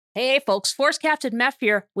Hey folks, Force Captain Meph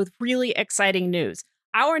here with really exciting news.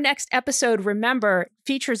 Our next episode, remember,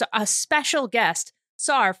 features a special guest,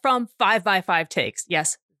 Sar from 5x5 Takes.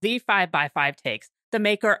 Yes, the 5x5 Takes, the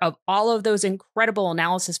maker of all of those incredible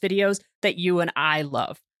analysis videos that you and I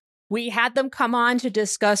love. We had them come on to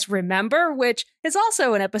discuss Remember, which is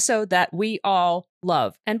also an episode that we all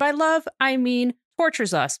love. And by love, I mean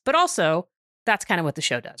tortures us, but also that's kind of what the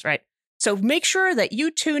show does, right? So make sure that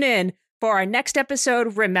you tune in for our next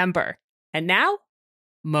episode, Remember. And now,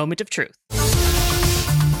 Moment of Truth.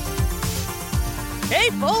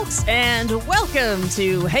 Hey, folks, and welcome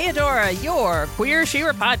to Hey Adora, your Queer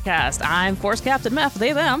She-Ra podcast. I'm Force Captain Meph,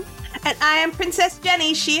 they, them. And I am Princess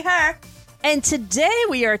Jenny, she, her. And today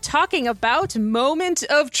we are talking about Moment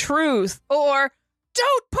of Truth, or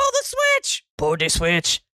don't pull the switch. Pull the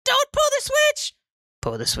switch. Don't pull the switch.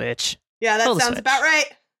 Pull the switch. Yeah, that sounds about right.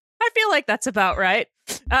 I feel like that's about right.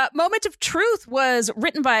 Moment of Truth was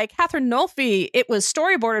written by Catherine Nolfi. It was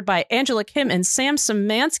storyboarded by Angela Kim and Sam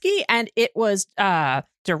Szymanski, and it was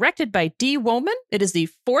directed by Dee Woman. It is the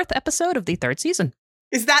 4th episode of the 3rd season.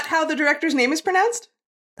 Is that how the director's name is pronounced?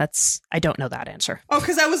 I don't know that answer. Oh,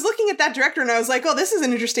 because I was looking at that director and I was like, oh, this is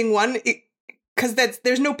an interesting one. Because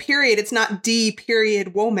there's no period. It's not D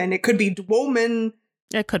period Woman. It could be Dwoman.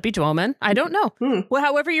 It could be Dwoman. I don't know. Well,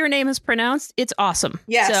 however your name is pronounced, it's awesome.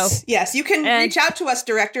 Yes, yes. You can reach out to us,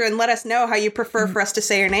 director, and let us know how you prefer for us to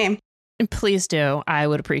say your name. And please do. I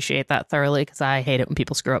would appreciate that thoroughly because I hate it when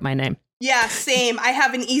people screw up my name. Yeah, same. I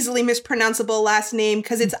have an easily mispronounceable last name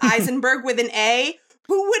because it's Eisenberg with an A.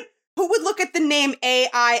 Who would look at the name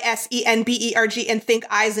Aisenberg and think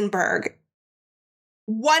Eisenberg?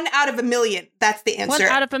 1 out of a million. That's the answer.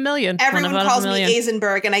 1 out of a million. Everyone calls me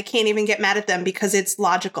Eisenberg, and I can't even get mad at them because it's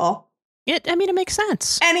logical. It makes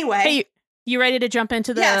sense. Anyway. Hey, you ready to jump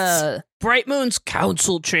into the Bright Moon's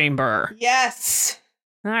Council Chamber? Yes.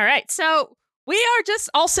 All right. So we are just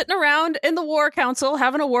all sitting around in the War Council,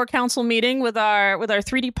 having a War Council meeting with our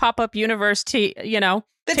 3D pop-up universe, The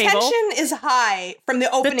table. tension is high from the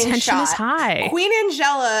opening shot. The tension is high. Queen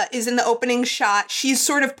Angela is in the opening shot. She's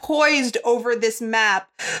sort of poised over this map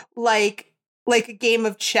like a game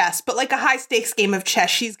of chess, but like a high-stakes game of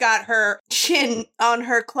chess. She's got her chin on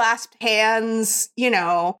her clasped hands,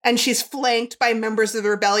 and she's flanked by members of the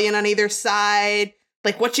rebellion on either side.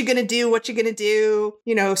 Like, what you gonna do? What you gonna do?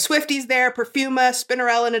 Swifty's there, Perfuma,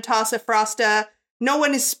 Spinnerella, Natasa, Frosta. No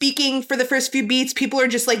one is speaking for the first few beats. People are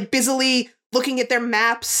just like busily looking at their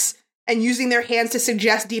maps and using their hands to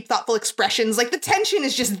suggest deep, thoughtful expressions. Like, the tension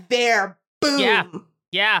is just there. Boom.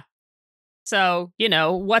 Yeah. So,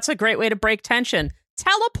 what's a great way to break tension?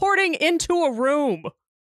 Teleporting into a room.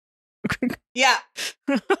 Yeah.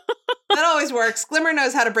 That always works. Glimmer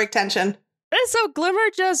knows how to break tension. And so Glimmer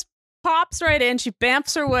just pops right in. She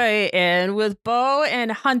bamfs her way in with Bo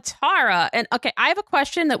and Huntara. And, okay, I have a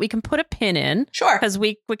question that we can put a pin in. Sure. Because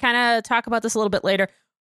we kind of talk about this a little bit later.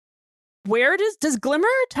 Where does Glimmer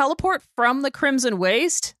teleport from the Crimson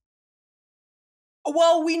Waste?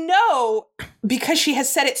 Well, we know, because she has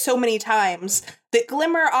said it so many times, that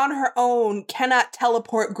Glimmer on her own cannot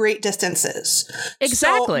teleport great distances.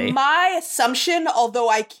 Exactly. So my assumption, although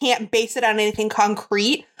I can't base it on anything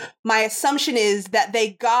concrete, my assumption is that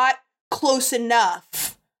they got close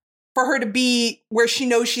enough for her to be where she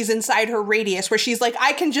knows she's inside her radius, where she's like,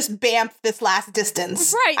 I can just bamf this last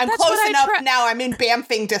distance. Right. I'm close enough now. I'm in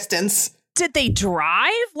bamfing distance. Did they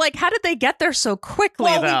drive? Like, how did they get there so quickly,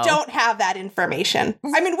 Well, though? we don't have that information.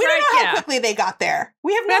 I mean, we don't know how quickly they got there.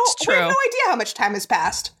 We have no idea how much time has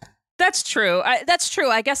passed. That's true. That's true.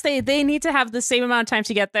 I guess they need to have the same amount of time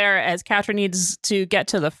to get there as Catra needs to get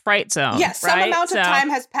to the Fright Zone. Yes, some amount of time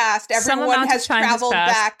has passed. Everyone has traveled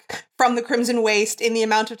back from the Crimson Waste in the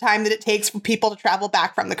amount of time that it takes for people to travel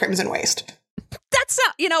back from the Crimson Waste. That's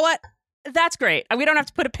not, you know what? That's great. We don't have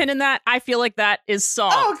to put a pin in that. I feel like that is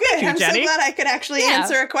solved. Oh, good. I'm Jenny. so glad I could actually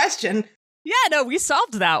answer a question. Yeah, no, we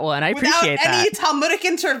solved that one. I Without appreciate that. Without any Talmudic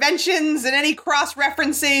interventions and any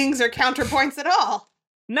cross-referencings or counterpoints at all.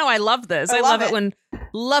 No, I love this. I love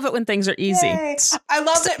it when things are easy. Yay. I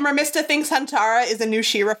love that Mermista thinks Huntara is a new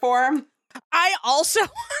She-Ra form. I also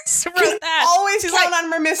wrote that. Always count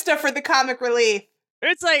on Mermista for the comic relief.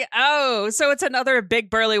 It's like, oh, so it's another big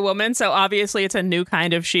burly woman. So obviously it's a new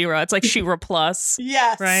kind of She-Ra. It's like She-Ra Plus.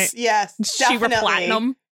 Yes. Right? Yes. She-Ra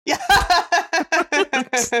Platinum. Yeah.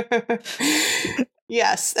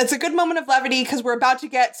 Yes. It's a good moment of levity because we're about to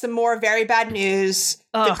get some more very bad news.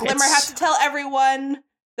 The Glimmer has to tell everyone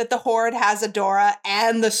that the Horde has Adora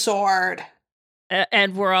and the sword.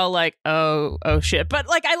 And we're all like, oh shit. But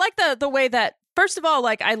like, I like the way that, first of all,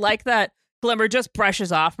 like, I like that Glimmer just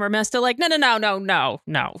brushes off Mermista, like, no.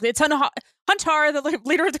 It's Huntara Huntara, the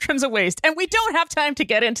leader of the Crimson Waste. And we don't have time to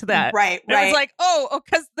get into that. Right. And I was like,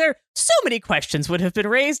 because there so many questions would have been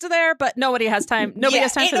raised there, but nobody has time. Nobody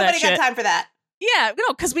has time for that shit. Nobody got time for that. Yeah,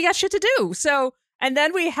 no, because we got shit to do. So, and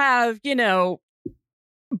then we have,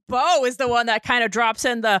 Bo is the one that kind of drops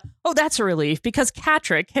in that's a relief because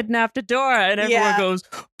Catrick kidnapped Adora, and everyone goes,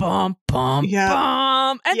 bum, bum,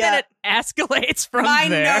 bum. And then it escalates from there. My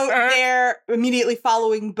note there, immediately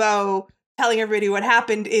following Bo telling everybody what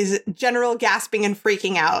happened, is General gasping and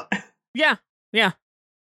freaking out. Yeah.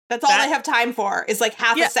 That's all I have time for, is like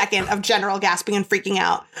half a second of General gasping and freaking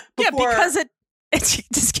out. Because it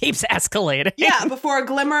just keeps escalating. Yeah, before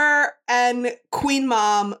Glimmer and Queen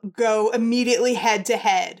Mom go immediately head to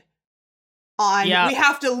head on, we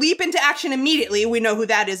have to leap into action immediately. We know who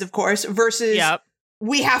that is, of course, versus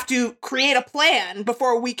we have to create a plan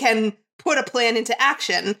before we can put a plan into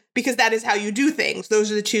action, because that is how you do things.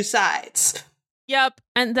 Those are the two sides. Yep.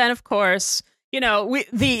 And then, of course, the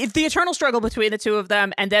eternal struggle between the two of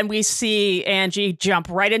them, and then we see Angie jump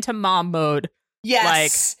right into mom mode.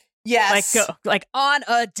 Yes. Yes. Like on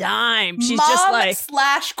a dime. She's Mom just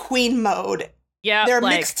like / queen mode. Yeah. They're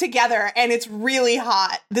mixed together and it's really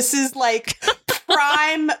hot. This is like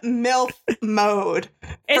prime MILF mode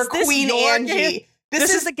for Queen Angie.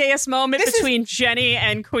 This is the gayest moment between Jenny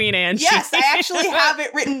and Queen Angie. Yes, I actually have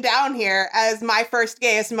it written down here as my first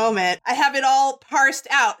gayest moment. I have it all parsed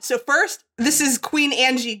out. So first, this is Queen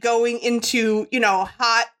Angie going into,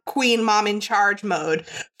 hot queen mom in charge mode.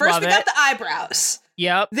 First, we got the eyebrows.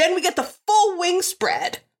 Yep. Then we get the full wing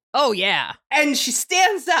spread. Oh, yeah. And she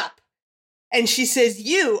stands up and she says,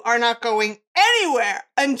 "You are not going anywhere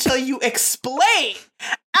until you explain.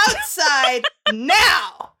 Outside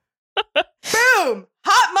now." Boom.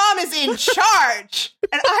 Hot mom is in charge.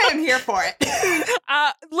 And I am here for it.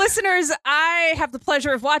 Listeners, I have the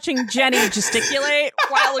pleasure of watching Jenny gesticulate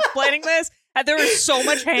while explaining this. And there is so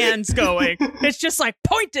much hands going. It's just like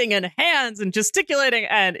pointing and hands and gesticulating,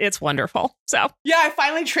 and it's wonderful. So yeah, I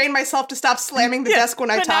finally trained myself to stop slamming the desk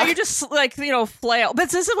when I talk. Now you just flail. But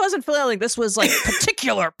this wasn't flailing. This was like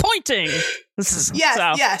particular pointing. This is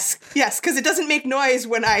yes, because it doesn't make noise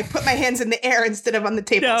when I put my hands in the air instead of on the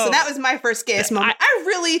table. So that was my first gayest moment. I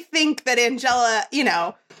really think that Angela,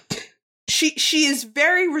 she is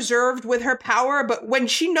very reserved with her power, but when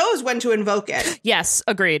she knows when to invoke it. Yes,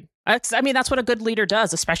 agreed. I mean, that's what a good leader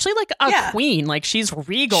does, especially like a queen. Like, she's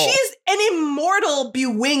regal. She's an immortal,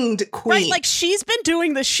 bewinged queen. Right, like, she's been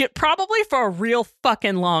doing this shit probably for a real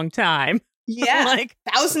fucking long time. Yeah, like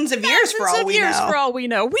thousands of years for all we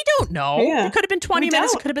know. We don't know. Yeah. It could have been 20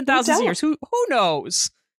 minutes. It could have been thousands of years. Who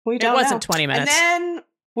knows? It wasn't 20 minutes. And then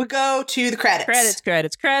we go to the credits.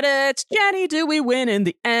 Credits. Jenny, do we win in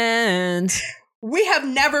the end? We have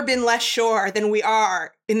never been less sure than we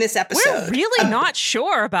are in this episode. We're really not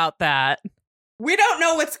sure about that. We don't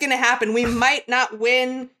know what's going to happen. We might not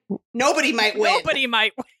win. Nobody might win. Nobody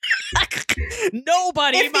might win.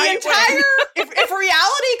 If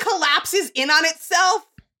reality collapses in on itself,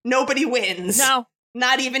 nobody wins. No.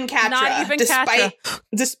 Not even Catra.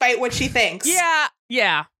 Despite what she thinks.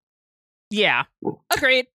 Yeah.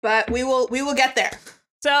 Agreed. But we will get there.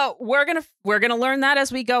 So we're gonna learn that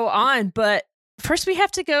as we go on, but first we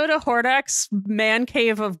have to go to Hordak's man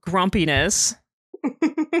cave of grumpiness.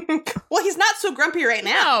 Well, he's not so grumpy right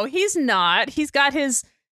now. No, he's not. He's got his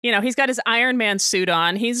Iron Man suit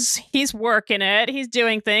on. He's working it. He's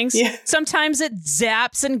doing things. Yeah. Sometimes it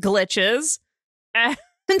zaps and glitches. And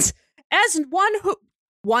as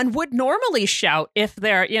one would normally shout if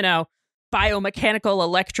their, biomechanical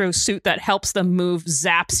electro suit that helps them move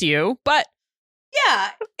zaps you. But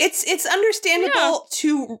yeah, it's understandable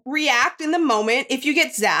to react in the moment if you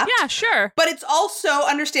get zapped. Yeah, sure. But it's also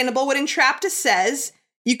understandable what Entrapta says.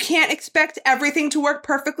 You can't expect everything to work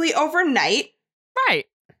perfectly overnight. Right.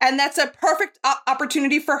 And that's a perfect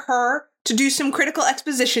opportunity for her to do some critical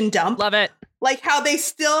exposition dump. Love it. Like how they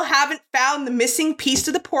still haven't found the missing piece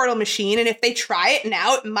to the portal machine, and if they try it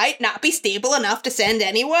now, it might not be stable enough to send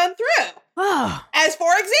anyone through. As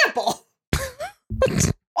for example.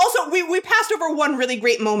 Also, we passed over one really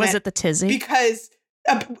great moment. Was it the tizzy? Because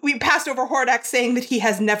we passed over Hordak saying that he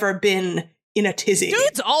has never been in a tizzy.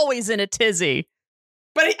 Dude's always in a tizzy.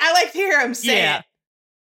 But I like to hear him say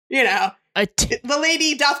it. The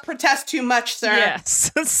lady doth protest too much, sir.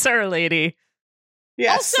 Yes, sir lady.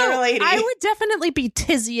 Yes, also, sir lady. I would definitely be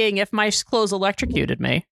tizzying if my clothes electrocuted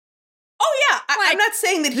me. Oh, yeah. I'm not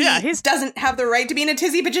saying that he doesn't have the right to be in a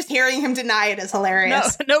tizzy, but just hearing him deny it is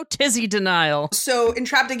hilarious. No tizzy denial. So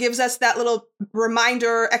Entrapta gives us that little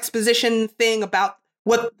reminder exposition thing about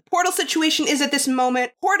what the portal situation is at this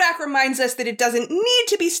moment. Hordak reminds us that it doesn't need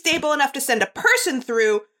to be stable enough to send a person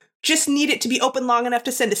through. just need it to be open long enough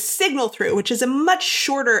to send a signal through, which is a much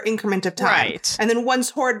shorter increment of time. Right. And then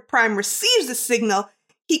once Horde Prime receives the signal,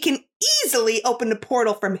 he can easily open the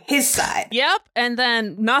portal from his side. Yep. And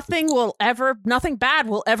then nothing bad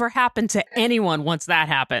will ever happen to anyone once that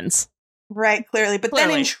happens. Right, clearly. But then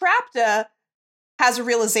Entrapta has a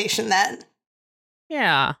realization then.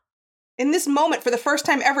 Yeah. In this moment, for the first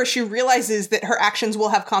time ever, she realizes that her actions will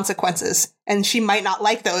have consequences, and she might not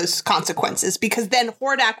like those consequences, because then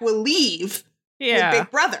Hordak will leave with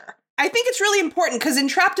Big Brother. I think it's really important, because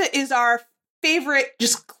Entrapta is our favorite,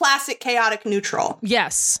 just classic chaotic neutral.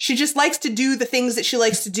 Yes. She just likes to do the things that she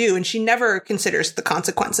likes to do, and she never considers the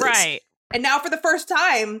consequences. Right. And now, for the first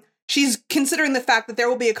time, she's considering the fact that there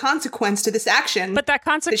will be a consequence to this action. But that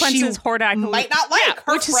consequence is Hordak might not like.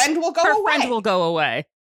 Her friend will go away. Her friend will go away.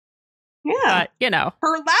 Yeah. But,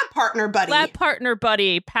 her lab partner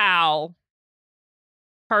buddy, pal,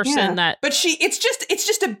 person that. But it's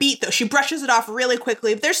just a beat, though. She brushes it off really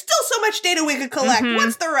quickly. But there's still so much data we could collect. Mm-hmm.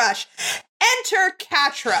 What's the rush? Enter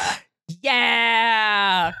Catra.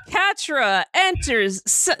 Yeah. Catra enters.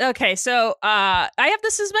 Okay, so I have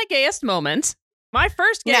this as my gayest moment. My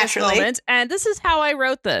first gayest moment. And this is how I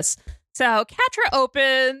wrote this. So Catra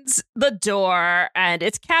opens the door, and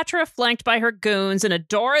it's Catra flanked by her goons, and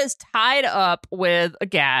Adora is tied up with a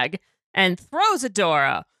gag and throws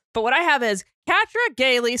Adora. But what I have is Catra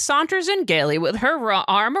gaily saunters in gaily with her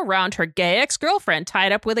arm around her gay ex-girlfriend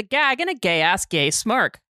tied up with a gag and a gay-ass gay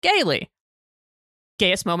smirk. Gaily.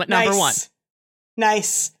 Gayest moment number one.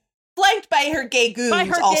 Nice. Flanked by her gay goons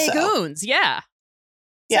gay goons, yeah.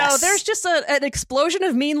 Yes. So there's just an explosion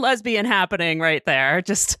of mean lesbian happening right there.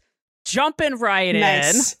 Just jumping right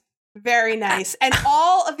in. Very nice. And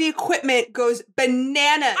all of the equipment goes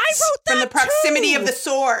bananas I wrote that from the proximity too. of the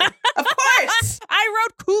sword. Of course. I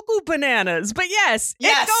wrote cuckoo bananas, but yes,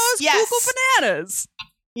 it goes cuckoo bananas.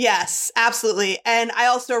 Yes, absolutely. And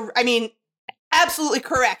absolutely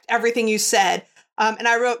correct, everything you said. And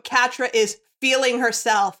I wrote, Catra is feeling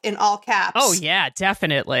herself in all caps. Oh, yeah,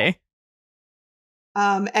 definitely.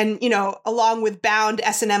 And, along with bound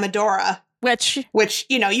S&M Adora. Which,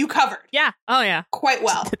 you covered. Yeah. Oh, yeah. Quite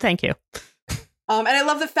well. Thank you. And I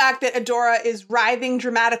love the fact that Adora is writhing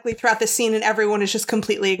dramatically throughout the scene and everyone is just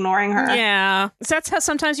completely ignoring her. Yeah. So that's how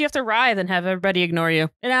sometimes you have to writhe and have everybody ignore you.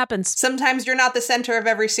 It happens. Sometimes you're not the center of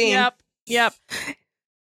every scene. Yep.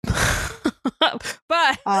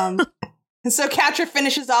 But... And so Catra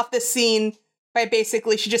finishes off this scene by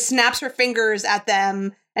she just snaps her fingers at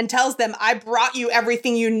them and tells them, I brought you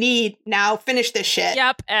everything you need. Now finish this shit.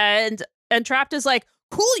 Yep. And Entrapta's like,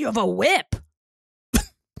 cool, you have a whip.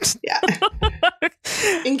 Yeah.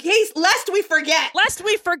 Lest we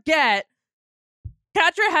forget.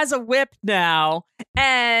 Catra has a whip now.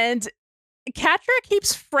 And Catra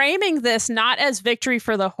keeps framing this not as victory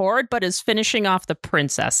for the Horde, but as finishing off the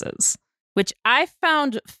princesses. Which I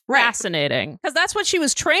found fascinating, because that's what she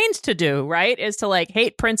was trained to do, right? Is to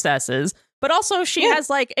hate princesses. But also she has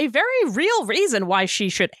a very real reason why she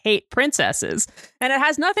should hate princesses. And it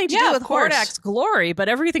has nothing to do with Hordak's glory, but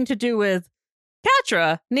everything to do with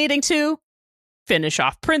Catra needing to finish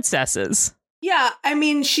off princesses. Yeah,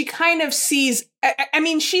 she kind of sees...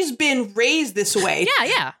 she's been raised this way.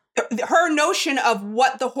 Yeah. Her notion of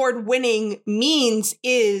what the Horde winning means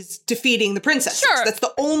is defeating the princesses. Sure. That's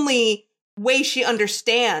the only way she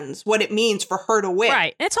understands what it means for her to win.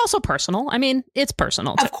 Right. It's also personal. It's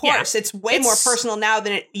personal. Of course. It's way more personal now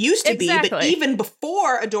than it used to be. But even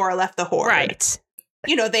before Adora left the Horde. Right.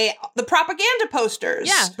 The propaganda posters.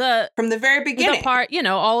 Yeah. From the very beginning. The part,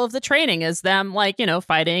 all of the training is them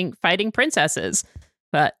fighting princesses.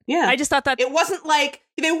 But yeah, I just thought that it wasn't like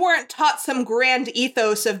they weren't taught some grand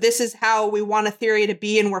ethos of this is how we want a theory to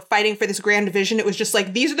be and we're fighting for this grand vision. It was just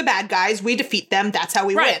like, these are the bad guys. We defeat them. That's how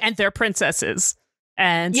we win. And they're princesses.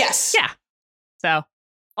 And yes. Yeah. So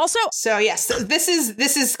yes, this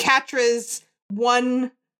is Catra's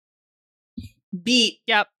one beat.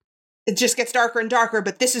 Yep. It just gets darker and darker,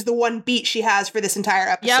 but this is the one beat she has for this entire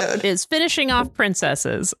episode. Yep. Is finishing off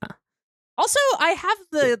princesses. Also, I have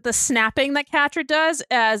the snapping that Catra does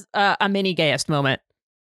as a mini gayest moment.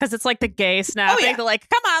 Because it's like the gay snapping. They're like,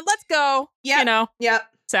 come on, let's go. Yeah. Yep.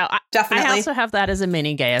 So definitely. I also have that as a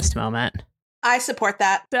mini gayest moment. I support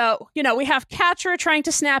that. So, we have Catra trying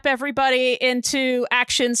to snap everybody into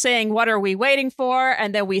action, saying, what are we waiting for?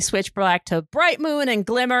 And then we switch back to Bright Moon, and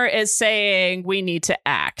Glimmer is saying, we need to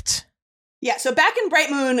act. Yeah, so back in Bright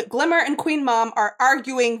Moon, Glimmer and Queen Mom are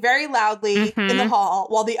arguing very loudly in the hall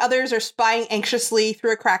while the others are spying anxiously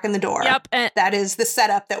through a crack in the door. Yep. That is the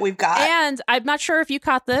setup that we've got. And I'm not sure if you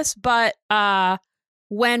caught this, but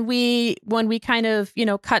when we kind of,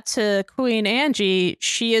 cut to Queen Angie,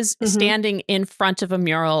 she is standing in front of a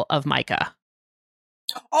mural of Micah.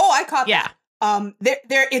 Oh, I caught Yeah. that.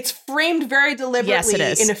 It's framed very deliberately Yes, it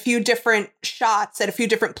is. in a few different shots at a few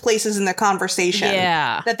different places in the conversation.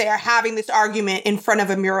 Yeah. That they are having this argument in front of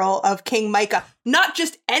a mural of King Micah. Not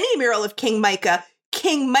just any mural of King Micah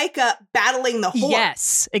battling the horse.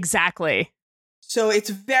 Yes, exactly. So it's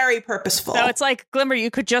very purposeful. So it's like, Glimmer,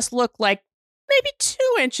 you could just look like maybe 2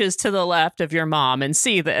 inches to the left of your mom and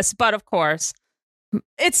see this. But of course,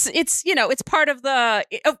 it's part of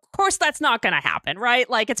of course that's not going to happen, right?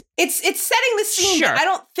 Like it's setting the scene, sure. But I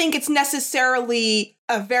don't think it's necessarily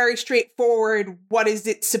a very straightforward, what is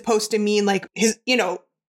it supposed to mean? Like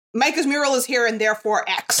Micah's mural is here and therefore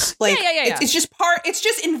X. Like yeah. It's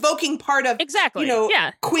just invoking part of exactly.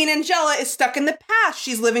 Queen Angela is stuck in the past.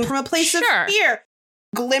 She's living from a place of fear.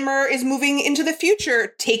 Glimmer is moving into the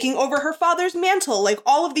future, taking over her father's mantle. Like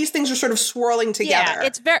all of these things are sort of swirling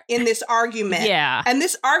together in this argument. Yeah. And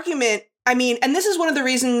this argument, and this is one of the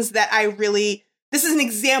reasons that this is an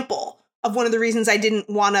example of one of the reasons I didn't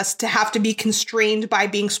want us to have to be constrained by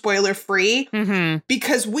being spoiler free,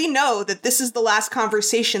 because we know that this is the last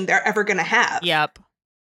conversation they're ever going to have. Yep.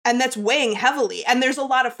 And that's weighing heavily. And there's a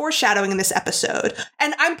lot of foreshadowing in this episode.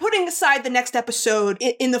 And I'm putting aside the next episode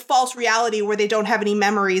in the false reality where they don't have any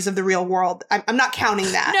memories of the real world. I'm not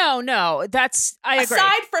counting that. No, I agree.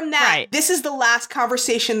 Aside from that, This is the last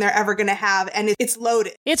conversation they're ever going to have. And it's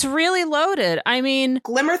loaded. It's really loaded. I mean,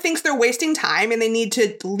 Glimmer thinks they're wasting time and they need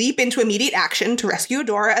to leap into immediate action to rescue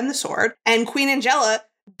Adora and the sword. And Queen Angela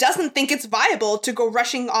doesn't think it's viable to go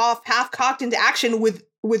rushing off half-cocked into action with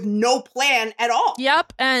no plan at all.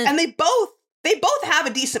 Yep. And they both have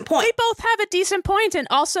a decent point. They both have a decent point. And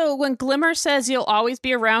also when Glimmer says you'll always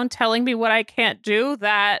be around telling me what I can't do,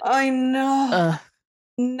 that I know.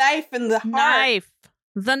 Knife in the heart.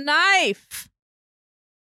 The knife.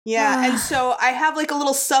 Yeah. And so I have like a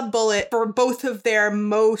little sub bullet for both of their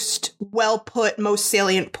most well put, most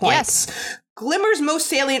salient points. Yes. Glimmer's most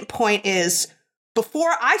salient point is,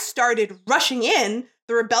 before I started rushing in,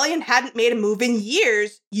 the rebellion hadn't made a move in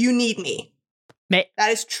years. You need me. That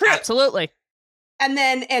is true. Absolutely. And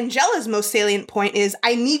then Angela's most salient point is,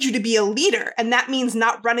 I need you to be a leader. And that means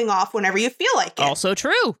not running off whenever you feel like it. Also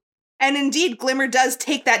true. And indeed, Glimmer does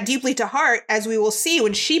take that deeply to heart, as we will see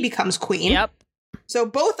when she becomes queen. Yep. So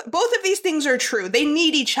both of these things are true. They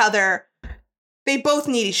need each other. They both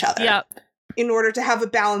need each other. Yep. In order to have a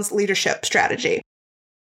balanced leadership strategy.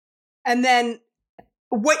 And then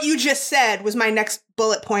what you just said was my next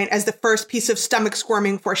bullet point as the first piece of stomach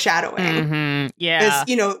squirming foreshadowing. Mm-hmm. Yeah.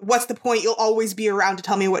 Is, what's the point? You'll always be around to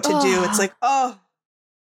tell me what to do. It's like, oh.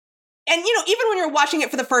 And, even when you're watching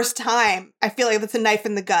it for the first time, I feel like that's a knife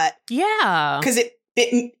in the gut. Yeah. Because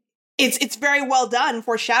it's very well done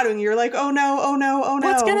foreshadowing. You're like, oh no, oh no, oh no.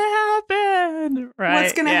 What's going to happen? Right.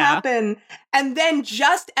 What's going to happen? And then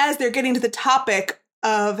just as they're getting to the topic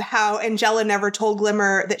of how Angela never told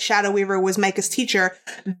Glimmer that Shadow Weaver was Micah's teacher,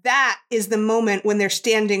 that is the moment when they're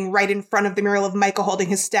standing right in front of the mural of Micah holding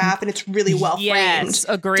his staff, and it's really well framed. Yes,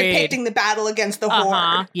 agreed. Depicting the battle against the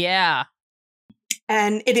Horde. Yeah.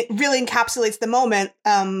 And it really encapsulates the moment,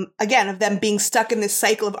 again, of them being stuck in this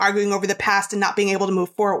cycle of arguing over the past and not being able to move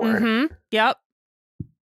forward. Mm-hmm. Yep.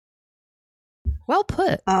 Well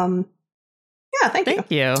put. Yeah, thank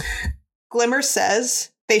you. Glimmer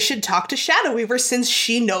says they should talk to Shadow Weaver since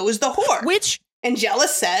she knows the Horde. Which Angela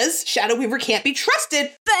says Shadow Weaver can't be trusted.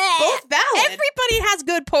 Both valid. Everybody has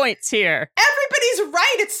good points here. Everybody's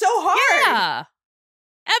right. It's so hard. Yeah.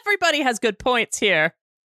 Everybody has good points here.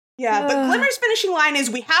 Yeah, but Glimmer's finishing line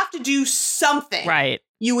is, we have to do something. Right.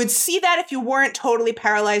 You would see that if you weren't totally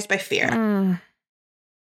paralyzed by fear.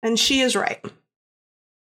 And she is right.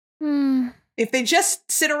 If they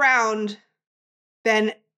just sit around,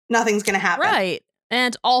 then nothing's going to happen. Right.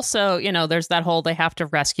 And also, there's that whole they have to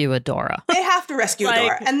rescue Adora. They have to rescue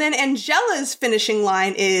Adora. And then Angela's finishing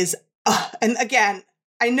line is, and again,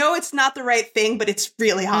 I know it's not the right thing, but it's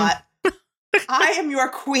really hot. I am your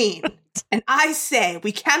queen, and I say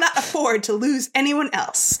we cannot afford to lose anyone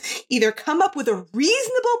else. Either come up with a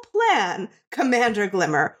reasonable plan, Commander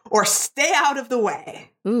Glimmer, or stay out of the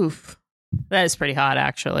way. Oof. That is pretty hot,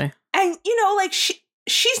 actually. And,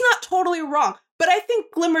 she's not totally wrong. But I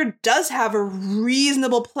think Glimmer does have a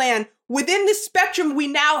reasonable plan. Within the spectrum we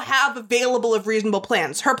now have available of reasonable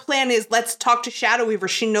plans. Her plan is, let's talk to Shadow Weaver.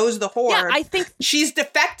 She knows the Horde. Yeah, I think she's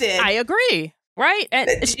defected. I agree. Right? And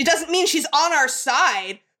it doesn't mean she's on our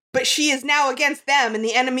side, but she is now against them, and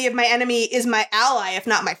the enemy of my enemy is my ally, if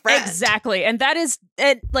not my friend. Exactly. And that is,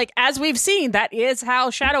 as we've seen, that is how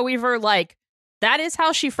Shadow Weaver, that is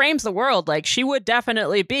how she frames the world. Like, she would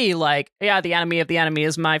definitely be like, yeah, the enemy of the enemy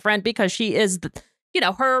is my friend, because she is,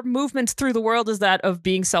 her movements through the world is that of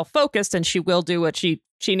being self-focused, and she will do what she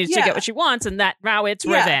needs to get what she wants, and that now it's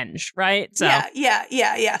revenge, right? So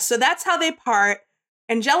Yeah. So that's how they part.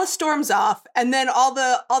 Angela storms off, and then all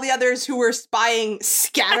the others who were spying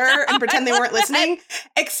scatter and pretend they weren't listening,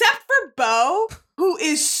 except for Bo, who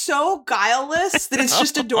is so guileless that it's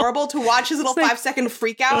just adorable to watch his little 5-second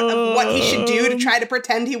freak out of what he should do to try to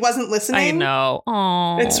pretend he wasn't listening. I know.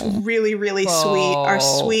 Aww. It's really, really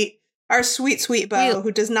sweet. Our sweet Bo,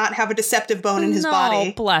 who does not have a deceptive bone in his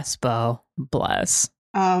body. Bless Bo. Bless.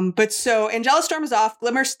 But so Angela storms off.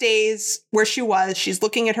 Glimmer stays where she was. She's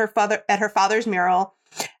looking at her father's mural.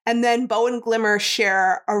 And then Bo and Glimmer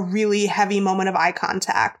share a really heavy moment of eye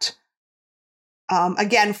contact.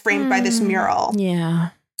 Again, framed by this mural. Yeah.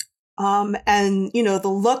 And, the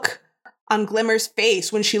look on Glimmer's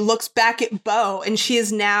face when she looks back at Bo, and she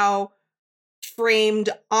is now framed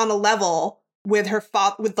on a level with her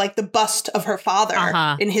with like the bust of her father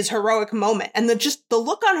in his heroic moment. And the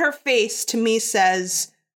look on her face to me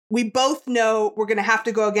says, we both know we're going to have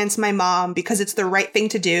to go against my mom because it's the right thing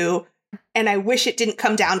to do. And I wish it didn't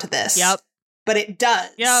come down to this. Yep. But it does.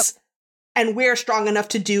 Yep. And we're strong enough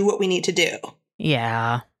to do what we need to do.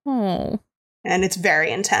 Yeah. Oh. And it's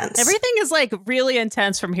very intense. Everything is like really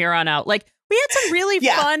intense from here on out. Like, we had some really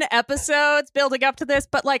fun episodes building up to this,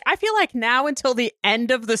 but like, I feel like now until the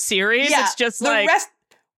end of the series, it's just the like rest.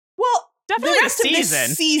 Well, definitely the rest of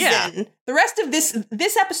this season, the rest of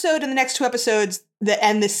this episode and the next 2 episodes that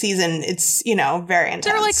end this season, it's very intense.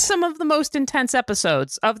 They're like some of the most intense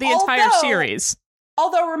episodes of the entire series.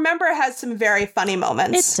 Although Remember has some very funny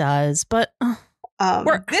moments. It does, but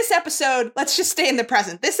this episode, let's just stay in the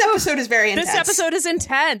present. This episode is very intense. This episode is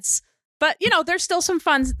intense. But, there's still some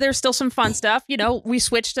fun stuff. We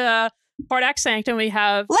switched to Hordak's Sanctum. We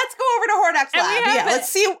have... Let's go over to Hordak's lab. Let's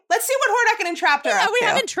see what Hordak and Entrapta are up to. We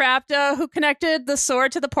have Entrapta, who connected the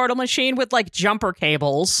sword to the portal machine with, like, jumper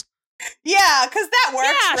cables. Yeah, because that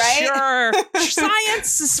works, right? Sure.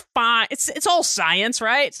 Science is fine. It's all science,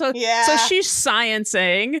 right? So she's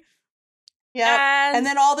sciencing. Yeah. And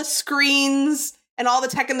then all the screens and all the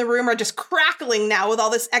tech in the room are just crackling now with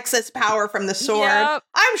all this excess power from the sword. Yep.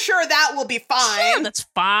 I'm sure that will be fine. Sure, that's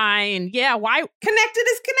fine. Yeah, why? Connected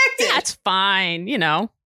is connected. Yeah, it's fine,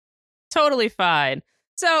 Totally fine.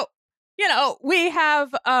 So, we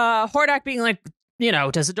have Hordak being like,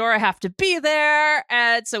 does Adora have to be there?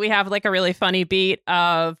 And so we have like a really funny beat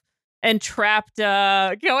of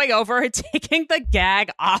Entrapta going over and taking the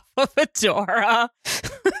gag off of Adora.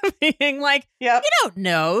 Being like, you don't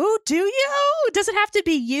know, do you? Does it have to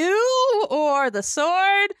be you or the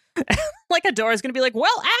sword? Like Adora's gonna be like,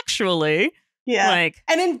 well, actually. Yeah. Like,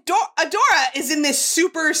 and Adora is in this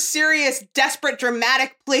super serious, desperate,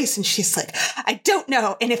 dramatic place, and she's like, I don't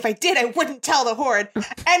know, and if I did, I wouldn't tell the Horde.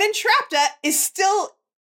 And Entrapta is still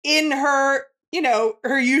in her,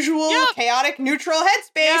 her usual chaotic, neutral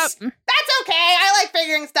headspace. Yep. That's okay. I like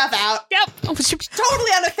figuring stuff out. Yep.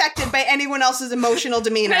 Totally unaffected by anyone else's emotional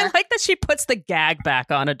demeanor. And I like that she puts the gag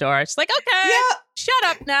back on Adora. She's like, okay, shut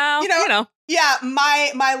up now. Yeah,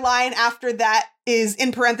 my line after that is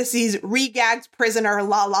in parentheses, re-gagged prisoner,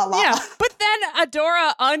 la la la. Yeah, but then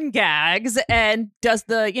Adora ungags and does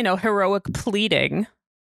the, heroic pleading.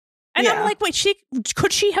 And I'm like, wait,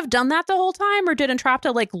 could she have done that the whole time, or did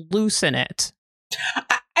Entrapta like loosen it?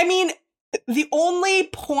 I mean, there's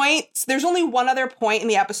only one other point in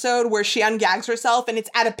the episode where she ungags herself, and it's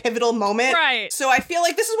at a pivotal moment. Right. So I feel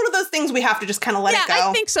like this is one of those things we have to just kind of let it go.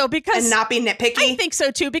 I think so, because... And not be nitpicky. I think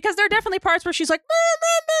so, too, because there are definitely parts where she's like,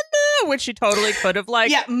 nah, which she totally could have,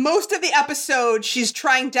 like... Yeah, most of the episode, she's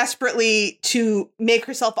trying desperately to make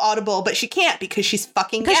herself audible, but she can't because she's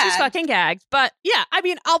fucking gagged. Because she's fucking gagged. But, yeah, I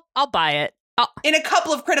mean, I'll buy it. In a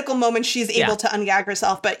couple of critical moments, she's able to ungag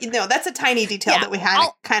herself, but that's a tiny detail that we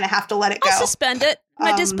kind of have to let it go. I'll suspend it.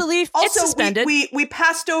 My disbelief. Also, it's suspended. We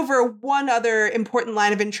passed over one other important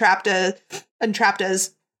line of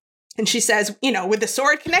Entrapta's, and she says, with the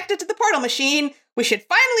sword connected to the portal machine, we should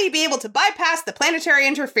finally be able to bypass the planetary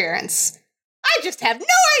interference. I just have no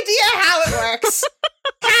idea how it works.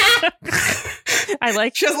 I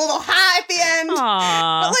like. She has a little ha at the end.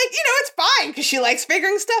 Aww. But it's fine because she likes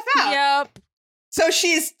figuring stuff out. Yep. So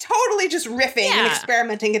she's totally just riffing and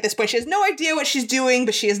experimenting at this point. She has no idea what she's doing,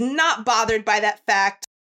 but she is not bothered by that fact.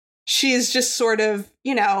 She is just sort of,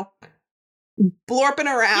 blorping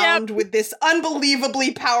around with this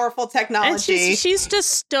unbelievably powerful technology. And she's just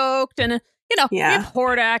stoked, and we have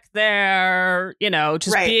Hordak there,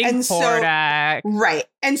 just being Hordak. Right.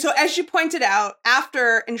 And so as you pointed out,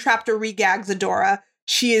 after Entrapta regags Adora,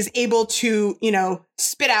 she is able to,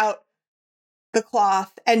 spit out the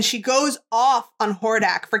cloth, and she goes off on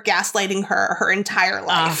Hordak for gaslighting her entire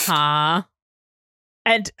life. Uh-huh.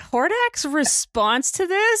 And Hordak's response to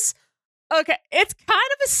this, okay, it's kind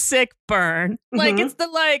of a sick burn. Like, it's the,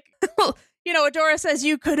 Adora says,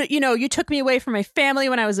 you took me away from my family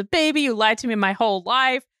when I was a baby. You lied to me my whole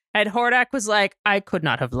life. And Hordak was like, I could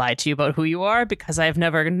not have lied to you about who you are because I have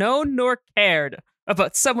never known nor cared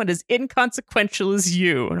about someone as inconsequential as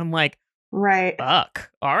you. And I'm like, right.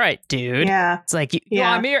 Fuck. All right, dude. Yeah. It's like, you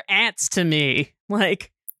are mere ants to me.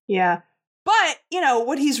 Like, yeah. But,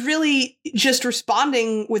 what he's really just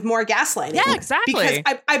responding with more gaslighting. Yeah, exactly.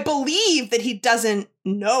 Because I believe that he doesn't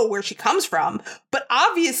know where she comes from, but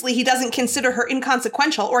obviously he doesn't consider her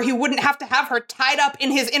inconsequential, or he wouldn't have to have her tied up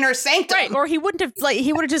in his inner sanctum. Right, or he wouldn't have,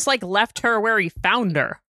 he would have just, left her where he found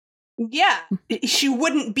her. Yeah, she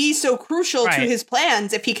wouldn't be so crucial to his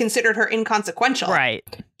plans if he considered her inconsequential. Right.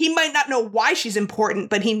 He might not know why she's important,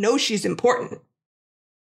 but he knows she's important.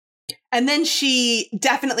 And then she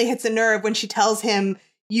definitely hits a nerve when she tells him,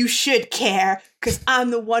 you should care, because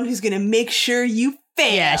I'm the one who's going to make sure you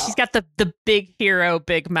fail. Yeah, she's got the big hero,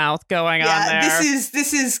 big mouth going on there.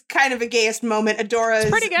 This is kind of a gayest moment.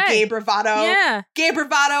 Adora's gay bravado. Yeah. Gay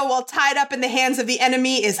bravado while tied up in the hands of the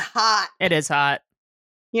enemy is hot. It is hot.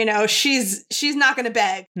 She's not going to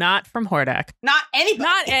beg. Not from Hordak. Not anybody.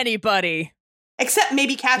 Not anybody. Except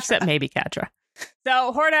maybe Catra.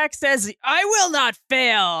 So Hordak says, I will not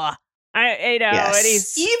fail. And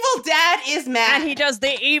he's evil dad is mad. And he does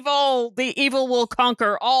the evil will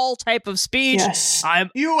conquer all type of speech. Yes.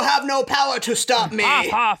 You have no power to stop me. Ha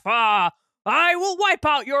ha ha. I will wipe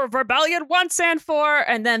out your rebellion once and for.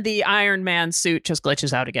 And then the Iron Man suit just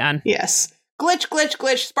glitches out again. Yes. Glitch, glitch,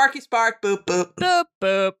 glitch, sparky spark, boop, boop. Boop,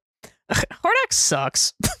 boop. Hordak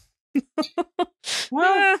sucks.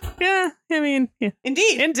 Well, yeah. I mean, yeah.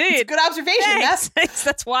 Indeed. It's a good observation. Thanks.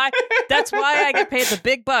 That's why I get paid the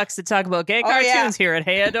big bucks to talk about gay cartoons here at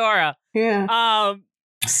Hey Adora. Yeah.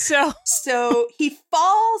 So he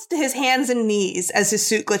falls to his hands and knees as his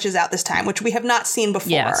suit glitches out this time, which we have not seen before.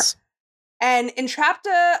 Yes. And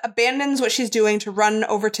Entrapta abandons what she's doing to run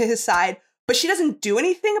over to his side, but she doesn't do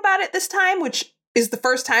anything about it this time, which is the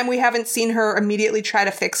first time we haven't seen her immediately try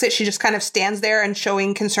to fix it. She just kind of stands there and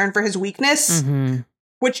showing concern for his weakness,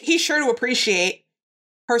 which he's sure to appreciate.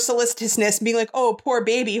 Her solicitousness, being like, oh, poor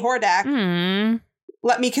baby Hordak.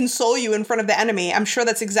 Let me console you in front of the enemy. I'm sure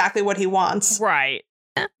that's exactly what he wants. Right.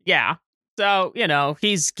 Yeah. So,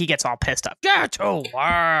 he gets all pissed off. Get to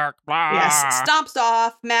work. Blah. Yes. Stomps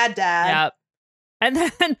off. Mad dad. Yep. And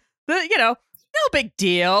then, no big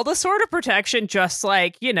deal. The Sword of Protection just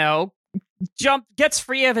gets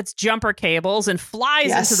free of its jumper cables and flies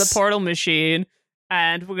into the portal machine,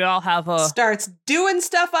 and we all have starts doing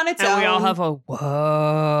stuff on its own. And we all have a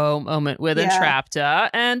whoa moment with Entrapta,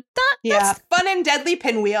 and that's fun and deadly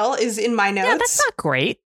pinwheel is in my notes. Yeah, that's not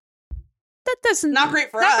great. That doesn't not great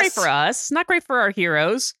for us. Not great for us. Not great for our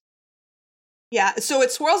heroes. Yeah, so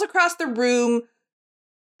it swirls across the room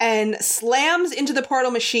and slams into the portal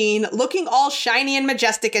machine, looking all shiny and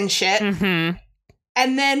majestic and shit.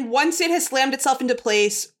 And then once it has slammed itself into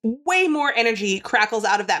place, way more energy crackles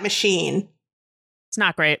out of that machine. It's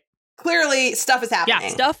not great. Clearly, stuff is happening. Yeah,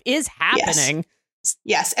 stuff is happening.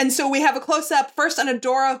 Yes. And so we have a close-up first on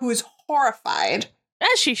Adora, who is horrified.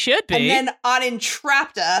 As she should be. And then on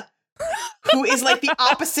Entrapta, who is like the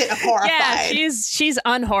opposite of horrified. Yeah, she's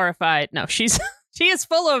unhorrified. No, she is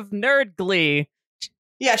full of nerd glee.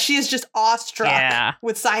 Yeah, she is just awestruck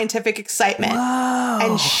with scientific excitement. Whoa.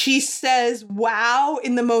 And she says, wow,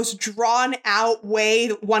 in the most drawn out way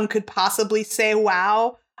that one could possibly say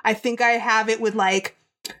wow. I think I have it with a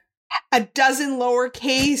dozen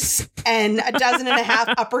lowercase and a dozen and a half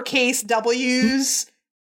uppercase W's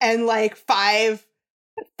and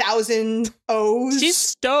 5,000 O's. She's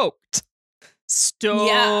stoked.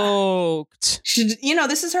 Yeah. She,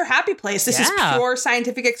 this is her happy place. This is pure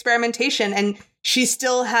scientific experimentation, and she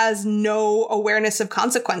still has no awareness of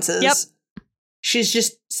consequences. Yep. She's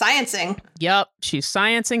just sciencing. Yep. She's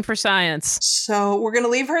sciencing for science. So we're going to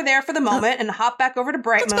leave her there for the moment and hop back over to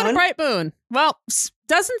Bright Moon. Let's go to Bright Moon. Well,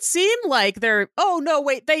 doesn't seem like they're... Oh, no,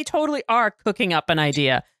 wait. They totally are cooking up an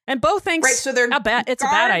idea. And Bo thinks so it's a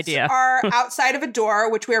bad idea. Are outside of a door,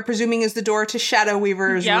 which we are presuming is the door to Shadow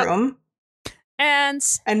Weaver's room. And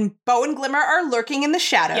Bo and Glimmer are lurking in the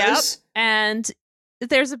shadows. Yep. And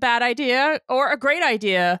there's a bad idea or a great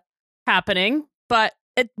idea happening, but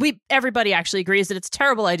everybody actually agrees that it's a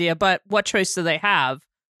terrible idea, but what choice do they have?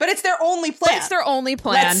 But it's their only plan.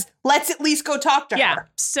 Let's at least go talk to her. Yeah.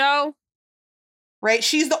 So right?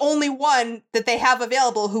 She's the only one that they have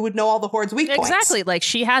available who would know all the Horde's weak points. Exactly. Like,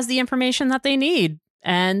 she has the information that they need.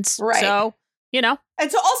 And so, you know.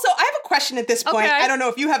 And so also, I have a question at this point. Okay. I don't know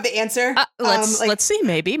if you have the answer. Let's see.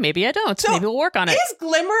 Maybe I don't. So maybe we'll work on it. Is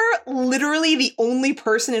Glimmer literally the only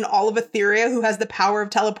person in all of Etheria who has the power of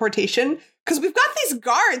teleportation? Because we've got these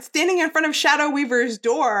guards standing in front of Shadow Weaver's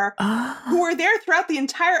door who are there throughout the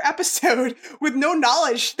entire episode with no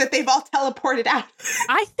knowledge that they've all teleported out.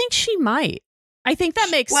 I think she might. I think that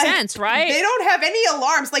makes sense, right? They don't have any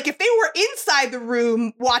alarms. Like, if they were inside the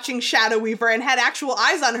room watching Shadow Weaver and had actual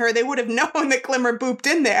eyes on her, they would have known that Glimmer booped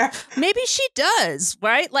in there. Maybe she does,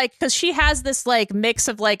 right? Like, because she has this, like, mix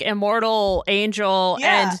of, like, immortal angel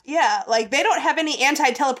and... Yeah, like, they don't have any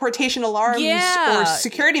anti-teleportation alarms or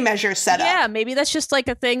security measures set up. Yeah, maybe that's just, like,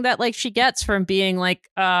 a thing that, like, she gets from being, like,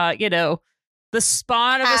 you know... the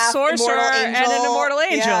spawn of a sorcerer and an immortal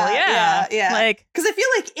angel. Yeah. Like, because I feel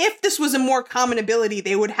like if this was a more common ability,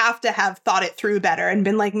 they would have to have thought it through better and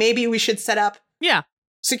been like, maybe we should set up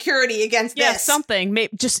security against this. Yeah, something.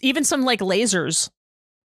 Maybe just even some like lasers.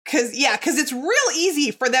 Because it's real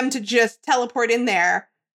easy for them to just teleport in there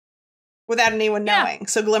without anyone knowing.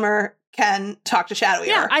 So Glimmer can talk to Shadow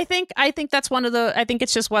Weaver. Yeah, I think that's one of the. I think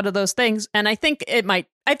it's just one of those things, and I think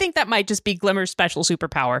that might just be Glimmer's special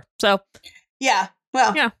superpower. So. Yeah,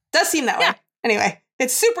 well, does seem that way. Anyway,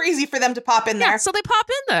 it's super easy for them to pop in there. So they pop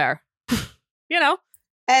in there, you know.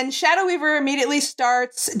 And Shadow Weaver immediately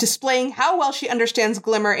starts displaying how well she understands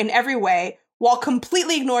Glimmer in every way, while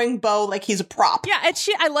completely ignoring Bo like he's a prop. Yeah, and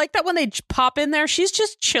I like that when they pop in there, she's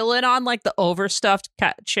just chilling on like the overstuffed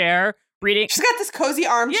chair, reading. She's got this cozy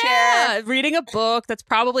armchair. Yeah, reading a book that's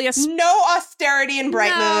probably no austerity in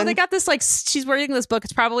Bright Moon. They got this like she's reading this book.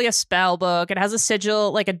 It's probably a spell book. It has a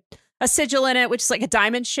sigil, like a sigil in it, which is like a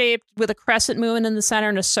diamond shaped with a crescent moon in the center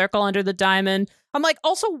and a circle under the diamond. I'm like,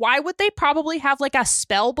 also, why would they probably have like a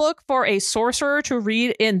spell book for a sorcerer to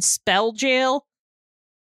read in spell jail?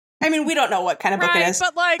 I mean, we don't know what kind of book it is.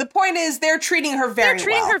 But like, the point is they're treating her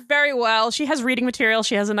very well. She has reading material.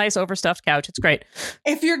 She has a nice overstuffed couch. It's great.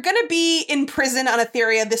 If you're going to be in prison on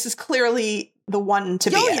Etheria, this is clearly the one to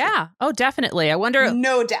be in. Yeah. Oh, definitely. I wonder.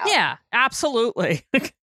 No doubt. Yeah, absolutely.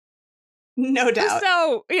 No doubt.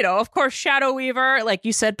 So, you know, of course, Shadow Weaver, like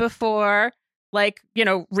you said before, like, you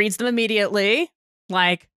know, reads them immediately.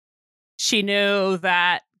 Like, she knew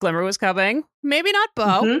that Glimmer was coming. Maybe not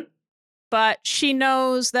Bo, but she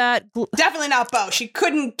knows that... Definitely not Bo. She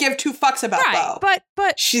couldn't give two fucks about Bo.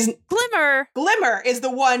 But she's Glimmer... Glimmer is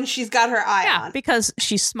the one she's got her eye on. Yeah, because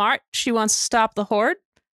she's smart. She wants to stop the Horde.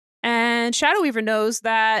 And Shadow Weaver knows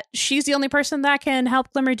that she's the only person that can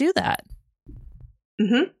help Glimmer do that.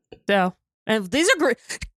 So... And these are great.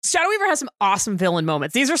 Shadow Weaver has some awesome villain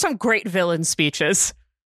moments. These are some great villain speeches.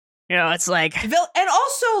 You know, it's like... And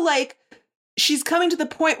also, like, she's coming to the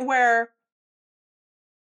point where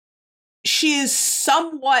she is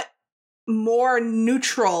somewhat more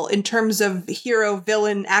neutral in terms of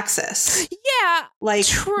hero-villain axis. Yeah, like,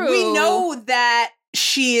 true. We know that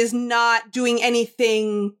she is not doing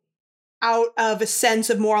anything out of a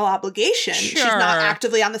sense of moral obligation. Sure. She's not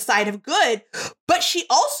actively on the side of good, but she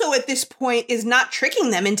also at this point is not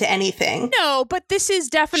tricking them into anything. No, but this is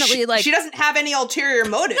definitely she doesn't have any ulterior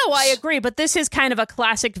motives. No, I agree, but this is kind of a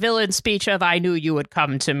classic villain speech of I knew you would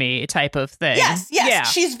come to me type of thing. Yes. Yeah.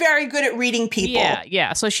 She's very good at reading people.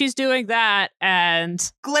 Yeah. So she's doing that,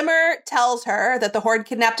 and Glimmer tells her that the Horde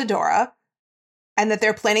kidnapped Adora and that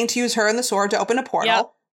they're planning to use her and the sword to open a portal.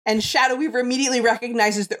 Yep. And Shadow Weaver immediately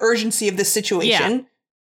recognizes the urgency of this situation. Yeah.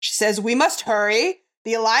 She says, we must hurry.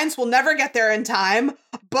 The Alliance will never get there in time,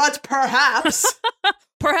 but perhaps.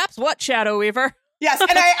 Perhaps what, Shadow Weaver? Yes, and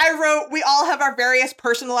I wrote, we all have our various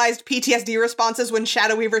personalized PTSD responses when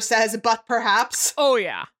Shadow Weaver says, but perhaps. Oh,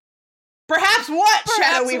 yeah. Perhaps what,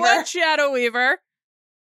 Shadow Weaver? What, Shadow Weaver?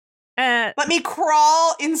 Let me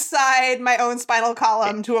crawl inside my own spinal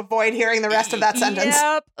column to avoid hearing the rest of that sentence.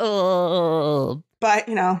 Yep. But,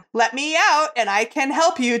 you know, let me out and I can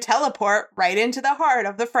help you teleport right into the heart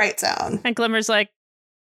of the Fright Zone. And Glimmer's like,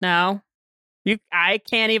 no, I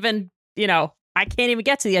can't even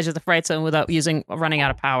get to the edge of the Fright Zone without running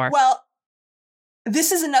out of power. Well,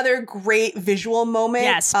 this is another great visual moment.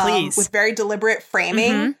 Yes, please. With very deliberate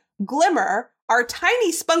framing. Glimmer, our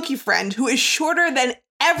tiny spunky friend who is shorter than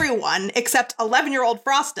everyone except 11-year-old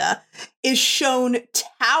Frosta, is shown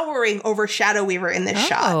towering over Shadow Weaver in this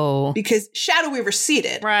shot because Shadow Weaver's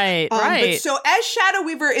seated. Right. But so as Shadow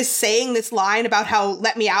Weaver is saying this line about how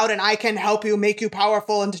let me out and I can help you, make you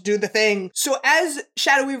powerful and to do the thing. So as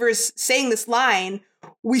Shadow Weaver is saying this line,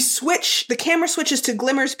 the camera switches to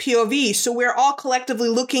Glimmer's POV, so we're all collectively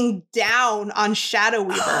looking down on Shadow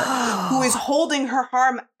Weaver, who is holding her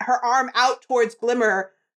arm out towards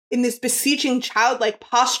Glimmer in this beseeching childlike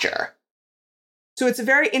posture. So it's a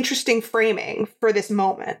very interesting framing for this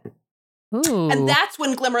moment. Ooh. And that's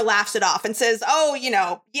when Glimmer laughs it off and says, oh,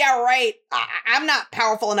 yeah, right. I'm not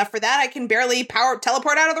powerful enough for that. I can barely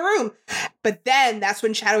teleport out of the room. But then that's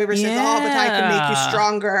when Shadow Weaver says, oh, but I can make you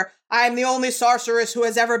stronger. I'm the only sorceress who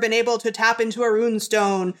has ever been able to tap into a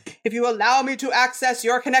runestone. If you allow me to access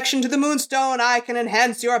your connection to the moonstone, I can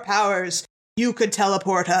enhance your powers. You could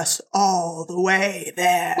teleport us all the way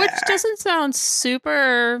there. Which doesn't sound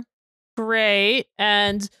super great.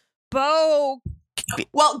 And Bow...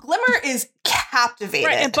 Well, Glimmer is captivated.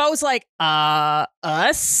 Right, and Beau's like,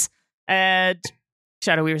 us? And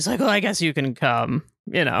Shadow Weaver's like, well, I guess you can come,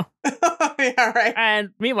 Yeah, right.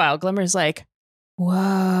 And meanwhile, Glimmer's like,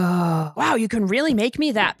 whoa, wow, you can really make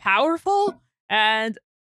me that powerful? And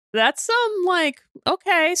that's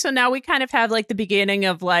okay. So now we kind of have like the beginning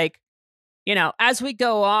of as we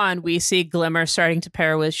go on, we see Glimmer starting to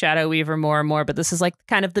pair with Shadow Weaver more and more. But this is like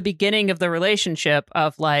kind of the beginning of the relationship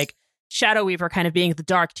of Shadow Weaver kind of being the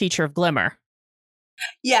dark teacher of Glimmer.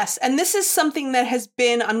 Yes, and this is something that has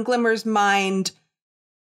been on Glimmer's mind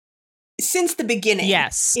since the beginning.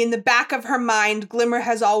 Yes. In the back of her mind, Glimmer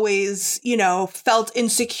has always, felt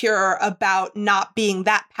insecure about not being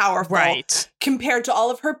that powerful. Right. Compared to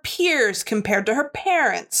all of her peers, compared to her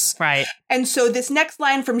parents. Right. And so this next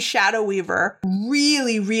line from Shadow Weaver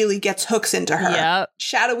really, really gets hooks into her. Yep.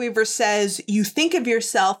 Shadow Weaver says, you think of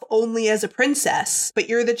yourself only as a princess, but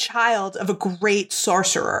you're the child of a great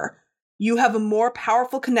sorcerer. You have a more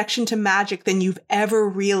powerful connection to magic than you've ever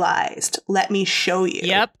realized. Let me show you.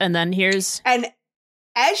 Yep. And then And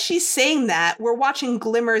as she's saying that, we're watching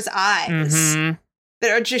Glimmer's eyes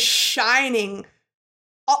that are just shining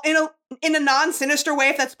in a non-sinister way,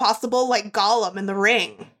 if that's possible, like Gollum in The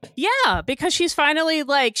Ring. Yeah, because she's finally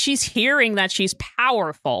she's hearing that she's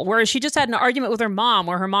powerful, whereas she just had an argument with her mom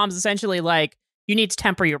where her mom's essentially like, you need to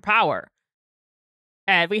temper your power.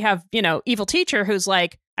 And we have, evil teacher who's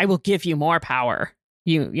like, I will give you more power.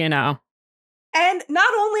 You know. And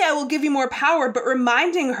not only I will give you more power, but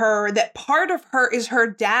reminding her that part of her is her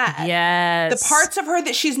dad. Yes. The parts of her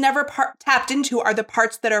that she's never tapped into are the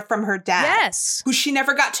parts that are from her dad. Yes. Who she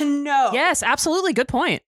never got to know. Yes, absolutely. Good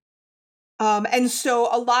point. And so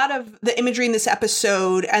a lot of the imagery in this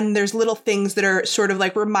episode, and there's little things that are sort of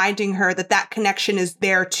reminding her that connection is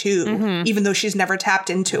there too, even though she's never tapped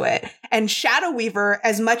into it. And Shadow Weaver,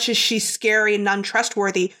 as much as she's scary and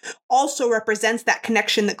untrustworthy, also represents that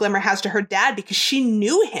connection that Glimmer has to her dad because she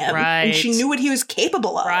knew him and she knew what he was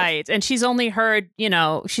capable of. Right. And she's only heard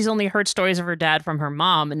stories of her dad from her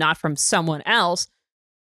mom and not from someone else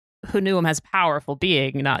who knew him as a powerful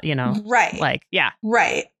being, not, Right. Yeah.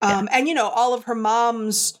 Right. And, all of her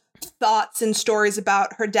mom's thoughts and stories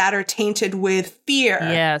about her dad are tainted with fear.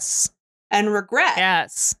 Yes. And regret.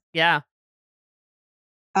 Yes. Yeah.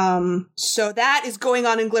 So that is going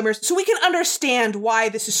on in Glimmer. So we can understand why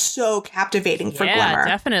this is so captivating for Glimmer. Yeah,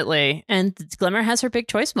 definitely. And Glimmer has her big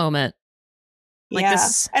choice moment.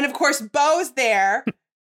 And of course, Beau's there,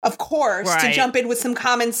 of course, to jump in with some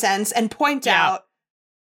common sense and point out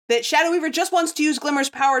that Shadow Weaver just wants to use Glimmer's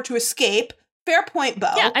power to escape. Fair point,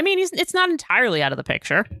 Beau. Yeah, I mean, it's not entirely out of the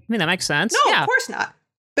picture. I mean, that makes sense. No, of course not.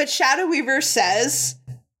 But Shadow Weaver says,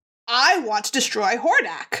 I want to destroy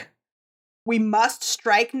Hordak. We must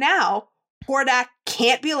strike now. Hordak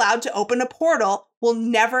can't be allowed to open a portal. We'll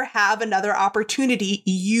never have another opportunity.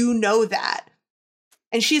 You know that.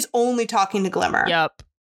 And she's only talking to Glimmer. Yep.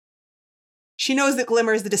 She knows that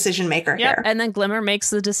Glimmer is the decision maker here. And then Glimmer makes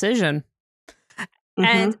the decision.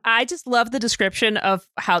 And I just love the description of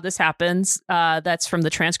how this happens. That's from the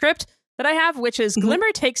transcript that I have, which is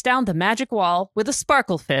Glimmer takes down the magic wall with a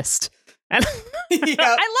sparkle fist. And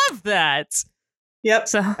I love that. Yep.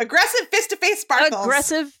 So aggressive fist-to-face sparkles.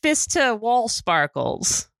 Aggressive fist-to-wall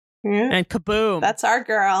sparkles. Yeah. And kaboom. That's our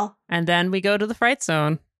girl. And then we go to the fright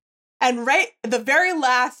zone. And the very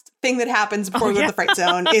last thing that happens before we go to the fright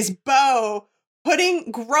zone is Beau putting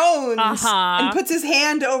groans and puts his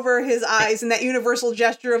hand over his eyes in that universal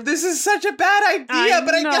gesture of, this is such a bad idea,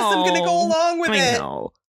 but I guess I'm going to go along with it.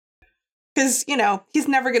 Because, he's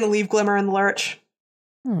never going to leave Glimmer in the lurch.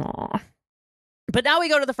 Aww. But now we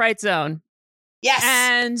go to the fright zone. Yes.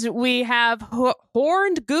 And we have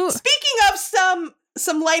Horned Goon. Speaking of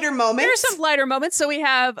some lighter moments. There's some lighter moments. So we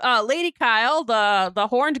have Lady Kyle, the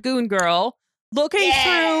Horned Goon girl, looking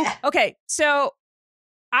through. Okay, so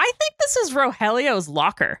I think this is Rogelio's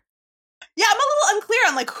locker. Yeah, I'm a little unclear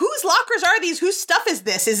on like whose lockers are these? Whose stuff is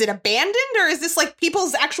this? Is it abandoned or is this like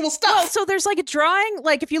people's actual stuff? Well, so there's like a drawing,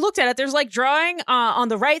 like if you looked at it, there's like drawing on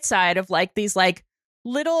the right side of like these like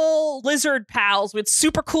little lizard pals with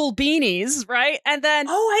super cool beanies, right? And then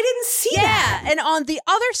I didn't see that. and on the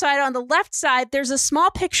other side, on the left side, there's a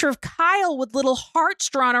small picture of Kyle with little hearts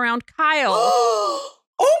drawn around Kyle.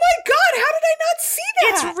 Oh my God, how did I not see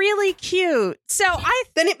that? It's really cute.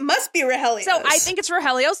 Then it must be Rogelio's. So I think it's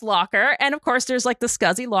Rogelio's locker. And of course, there's like the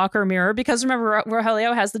scuzzy locker mirror because remember,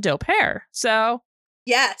 Rogelio has the dope hair. So.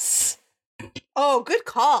 Yes. Oh, good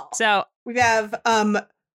call. So. We have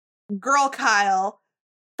Girl Kyle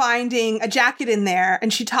finding a jacket in there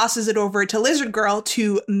and she tosses it over to Lizard Girl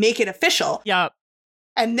to make it official. Yup.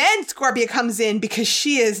 And then Scorpia comes in because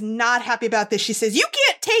she is not happy about this. She says, you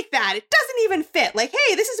can't take that. It doesn't even fit. Like,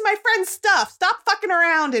 hey, this is my friend's stuff. Stop fucking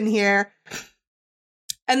around in here.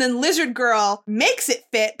 And then Lizard Girl makes it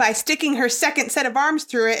fit by sticking her second set of arms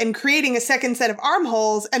through it and creating a second set of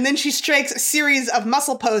armholes. And then she strikes a series of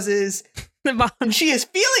muscle poses. And she is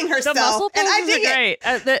feeling herself. The muscle poses and I dig are great.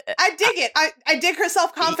 I dig it. I dig her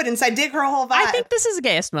self-confidence. I dig her whole vibe. I think this is a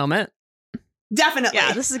gayest moment. Definitely.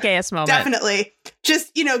 Yeah, this is a gayest moment. Definitely.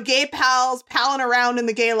 Just, gay pals palling around in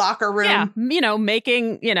the gay locker room.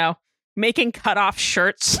 Yeah, making cut-off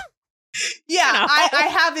shirts. Yeah, I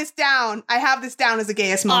have this down. I have this down as a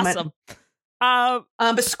gayest moment. Awesome.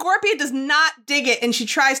 But Scorpia does not dig it, and she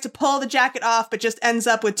tries to pull the jacket off, but just ends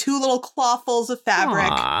up with two little clawfuls of fabric.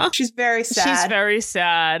 Aww. She's very sad. She's very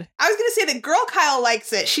sad. I was going to say that Girl Kyle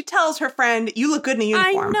likes it. She tells her friend, you look good in a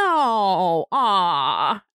uniform. I know.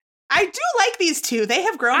 Aww. I do like these two. They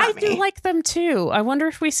have grown on me. I do like them too. I wonder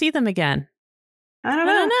if we see them again. I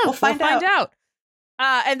don't know. We'll find out.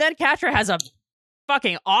 And then Catra has a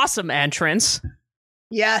fucking awesome entrance.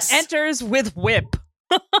 Yes. Enters with whip.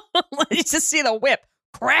 You just see the whip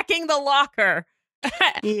cracking the locker. Yep.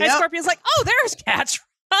 And Scorpia's like, oh, there's Catra.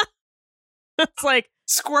 It's like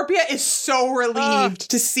Scorpia is so relieved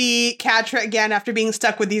to see Catra again after being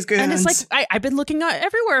stuck with these goons. And it's like, I've been looking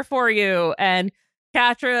everywhere for you. And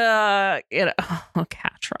Catra,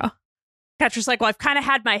 Catra. Catra's like, well, I've kind of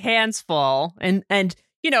had my hands full. And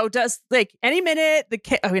does like any minute,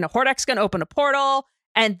 Hordak's going to open a portal.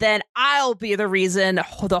 And then I'll be the reason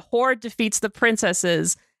the Horde defeats the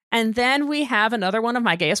princesses. And then we have another one of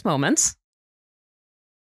my gayest moments,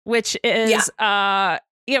 which is,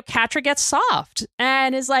 Catra gets soft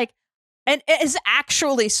and is like, and it is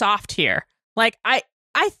actually soft here. Like, I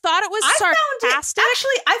thought it was sarcastic.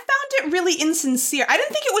 I found it really insincere. I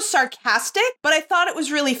didn't think it was sarcastic, but I thought it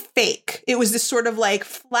was really fake. It was this sort of like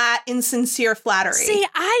flat, insincere flattery. See,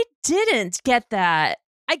 I didn't get that.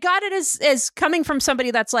 I got it as coming from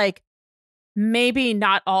somebody that's like maybe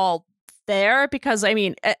not all there, because I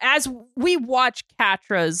mean, as we watch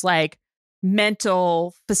Catra's like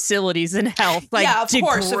mental facilities and health like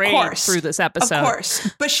degrade through this episode, of course,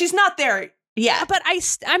 but she's not there yet. But I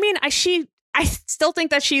still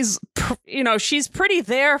think that she's pretty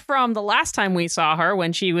there from the last time we saw her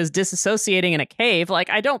when she was disassociating in a cave. Like,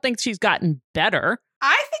 I don't think she's gotten better.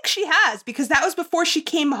 I think she has, because that was before she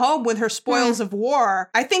came home with her spoils of war.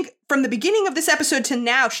 I think from the beginning of this episode to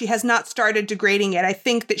now, she has not started degrading it. I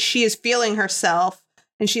think that she is feeling herself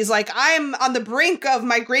and she's like, I'm on the brink of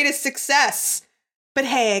my greatest success. But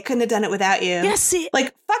hey, I couldn't have done it without you. Yeah, see,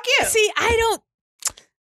 like, fuck you. See, I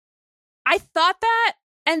thought that,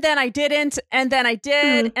 and then I didn't, and then I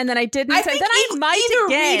did, and then I didn't, and then I might either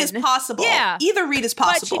again. Read is possible. Yeah. Either read is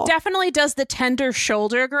possible. But she definitely does the tender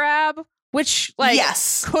shoulder grab, which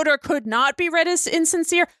could or could not be read as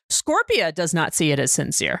insincere. Scorpia does not see it as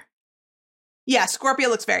sincere. Yeah, Scorpia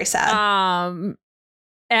looks very sad.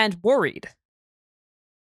 And worried.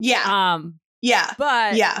 Yeah.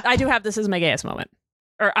 But I do have this as my gayest moment.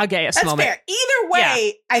 Or a gayest moment. That's fair. Either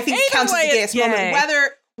way, I think it counts as the gayest moment.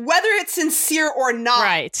 Whether it's sincere or not.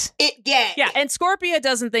 Right. It gay. Yeah, and Scorpia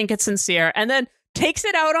doesn't think it's sincere and then takes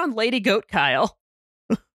it out on Lady Goat Kyle.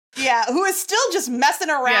 Yeah, who is still just messing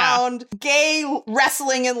around, gay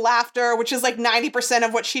wrestling and laughter, which is like 90%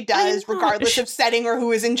 of what she does, regardless of setting or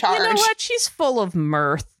who is in charge. You know what? She's full of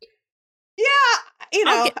mirth. Yeah,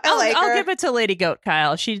 I'll give it to Lady Goat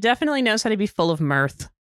Kyle. She definitely knows how to be full of mirth.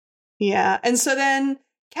 Yeah, and so then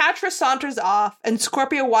Catra saunters off, and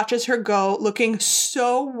Scorpia watches her go, looking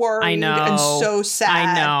so worried and so sad.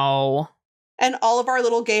 I know. And all of our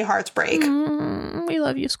little gay hearts break. We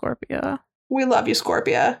love you, Scorpia. We love you,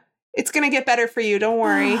 Scorpia. It's going to get better for you. Don't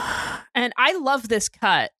worry. And I love this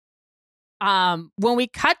cut. When we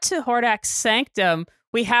cut to Hordak's sanctum,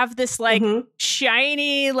 we have this like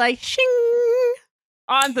shiny, like shing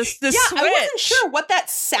on the Switch. I wasn't sure what that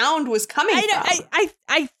sound was coming from.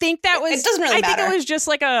 I think that was. It doesn't really matter. I think it was just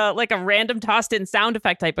like a random tossed in sound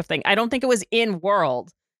effect type of thing. I don't think it was in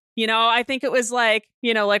world. You know, I think it was like,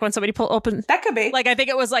 you know, like when somebody opens. That could be. Like, I think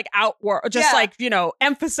it was like outward, just like, you know,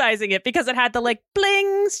 emphasizing it because it had the like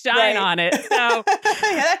bling shine on it. So yeah,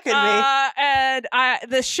 that could be.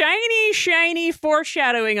 And the shiny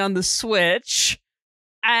foreshadowing on the Switch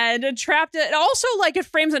and Entrapta. It also like it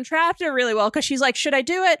frames Entrapta really well because she's like, should I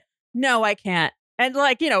do it? No, I can't. And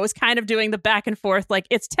like, you know, it was kind of doing the back and forth, like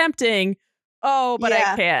it's tempting. Oh, but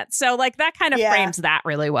I can't. So like that kind of frames that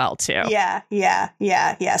really well too. Yeah.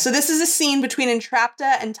 So this is a scene between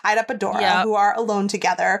Entrapta and Tied Up Adora, who are alone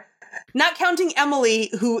together. Not counting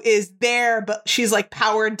Emily, who is there, but she's like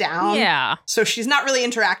powered down. Yeah. So she's not really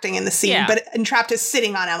interacting in the scene, but Entrapta's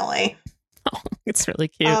sitting on Emily. Oh, it's really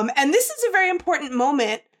cute. And this is a very important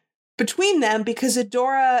moment between them because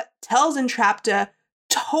Adora tells Entrapta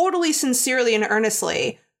totally sincerely and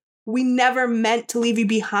earnestly, we never meant to leave you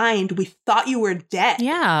behind. We thought you were dead.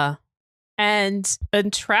 Yeah. And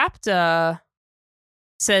Entrapta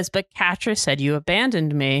says, but Catra said you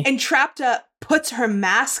abandoned me. Entrapta puts her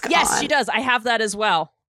mask on. Yes, she does. I have that as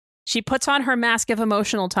well. She puts on her mask of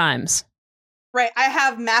emotional times. Right. I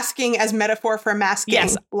have masking as metaphor for masking.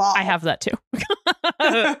 Yes, Lol. I have that too.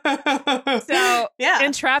 So,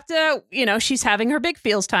 Entrapta, you know, she's having her big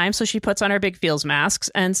feels time. So she puts on her big feels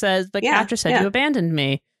masks and says, but Catra said you abandoned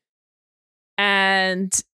me.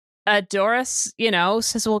 And Doris, you know,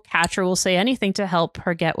 says, well, Catra will say anything to help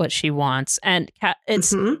her get what she wants. And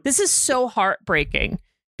this is so heartbreaking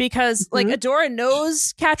because like Adora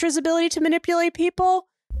knows Catra's ability to manipulate people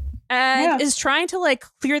and is trying to like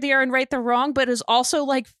clear the air and right the wrong, but is also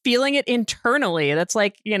like feeling it internally. That's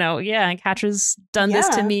like, you know, and Catra's done this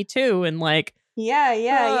to me too. And like,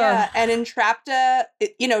 And Entrapta,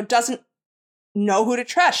 you know, doesn't know who to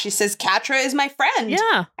trust. She says, Catra is my friend.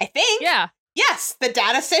 Yeah. I think. Yeah. Yes, the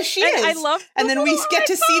data says she is. I love and then we get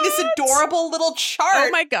to see this adorable little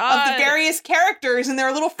chart of the various characters and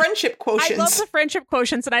their little friendship quotients. I love the friendship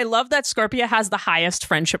quotients, and I love that Scorpia has the highest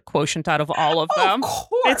friendship quotient out of all of them. Of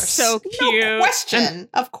course. It's so cute. No question.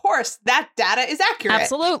 Of course. That data is accurate.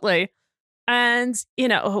 Absolutely. And, you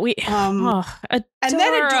know, and then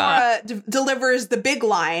Adora delivers the big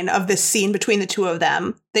line of this scene between the two of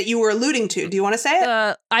them that you were alluding to. Do you want to say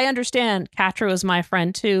it? I understand Catra was my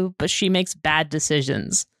friend too, but she makes bad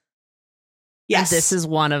decisions. Yes. And this is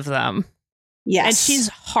one of them. Yes. And she's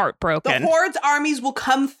heartbroken. The Horde's armies will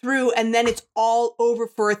come through and then it's all over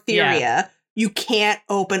for Etheria. Yeah. You can't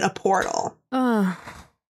open a portal.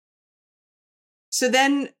 So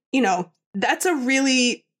then, you know, that's a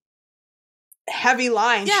really heavy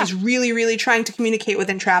line. She's really, really trying to communicate with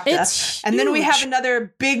Entrapta. And then we have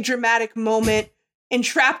another big dramatic moment.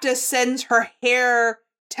 Entrapta sends her hair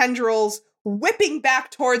tendrils whipping back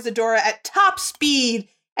towards Adora at top speed.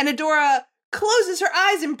 And Adora closes her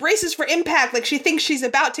eyes and braces for impact like she thinks she's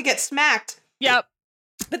about to get smacked. Yep.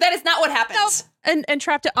 But that is not what happens. Nope. And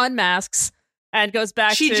Entrapta unmasks and goes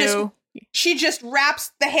back She just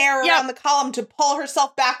wraps the hair around the column to pull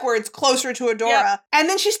herself backwards closer to Adora. Yep. And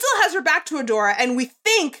then she still has her back to Adora. And we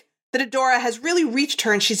think that Adora has really reached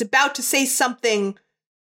her and she's about to say something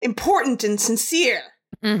important and sincere.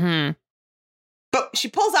 Mm-hmm. But she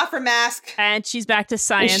pulls off her mask. And she's back to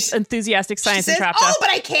science, enthusiastic science she says, Entrapta. Oh, but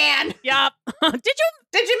I can. Yep. Did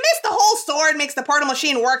you miss the whole sword makes the portal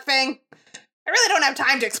machine work thing? I really don't have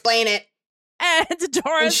time to explain it. And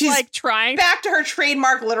Adora's like trying back to her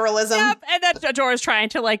trademark literalism. Yep. And then Adora's trying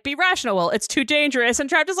to like be rational. Well, it's too dangerous. And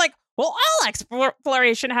Entrapta's like, well, all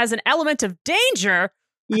exploration has an element of danger.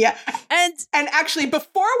 Yeah. And actually,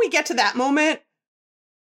 before we get to that moment,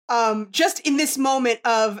 just in this moment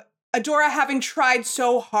of Adora having tried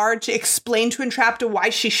so hard to explain to Entrapta why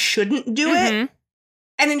she shouldn't do it,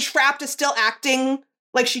 and Entrapta still acting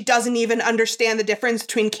like she doesn't even understand the difference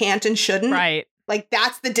between can't and shouldn't. Right. Like,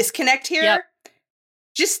 that's the disconnect here. Yep.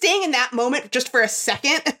 Just staying in that moment just for a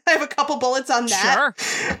second, I have a couple bullets on that.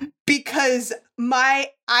 Sure. Because I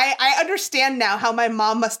understand now how my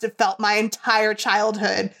mom must have felt my entire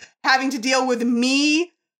childhood, having to deal with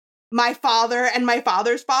me, my father, and my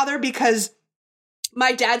father's father, because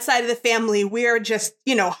my dad's side of the family, we're just,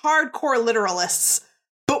 you know, hardcore literalists.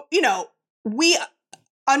 But, you know, we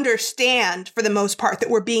understand for the most part that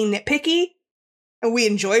we're being nitpicky, and we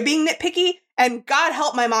enjoy being nitpicky. And God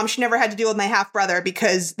help my mom, she never had to deal with my half-brother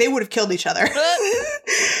because they would have killed each other.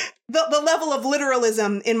 The level of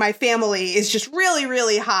literalism in my family is just really,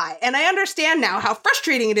 really high. And I understand now how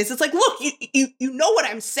frustrating it is. It's like, look, you know what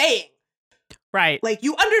I'm saying. Right. Like,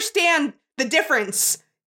 you understand the difference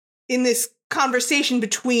in this conversation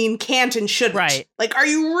between can't and shouldn't. Right. Like, are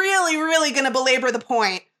you really, really going to belabor the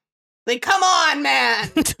point? Like, come on,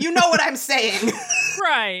 man. You know what I'm saying.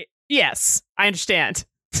 Right. Yes, I understand.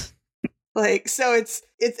 Like, so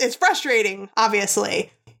it's frustrating,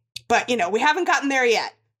 obviously. But, you know, we haven't gotten there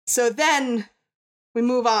yet. So then we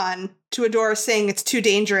move on to Adora saying it's too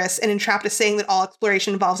dangerous, and Entrapta saying that all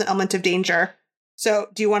exploration involves an element of danger. So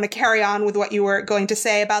do you want to carry on with what you were going to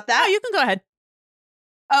say about that? Oh, you can go ahead.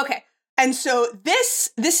 Okay. And so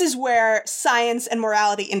this is where science and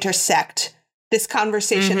morality intersect, this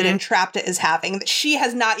conversation that Entrapta is having, that she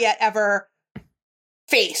has not yet ever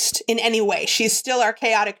faced in any way. She's still our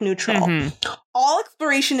chaotic neutral. All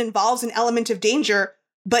exploration involves an element of danger,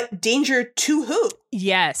 but danger to who?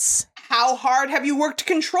 Yes. How hard have you worked to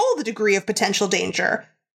control the degree of potential danger?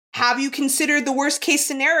 Have you considered the worst case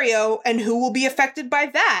scenario and who will be affected by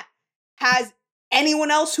that? Has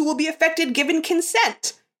anyone else who will be affected given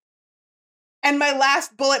consent? And my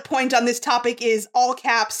last bullet point on this topic is all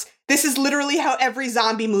caps. This is literally how every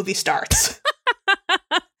zombie movie starts.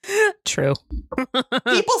 True.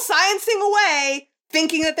 People sciencing away,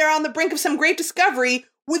 thinking that they're on the brink of some great discovery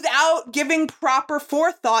without giving proper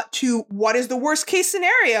forethought to what is the worst case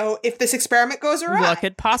scenario if this experiment goes awry. What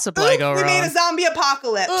could possibly go wrong? We made a zombie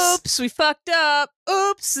apocalypse. Oops, we fucked up.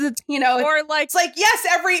 Oops. You know, or like, it's like,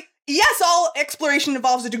 yes, all exploration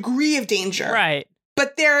involves a degree of danger. Right.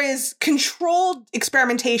 But there is controlled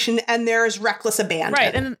experimentation and there is reckless abandon.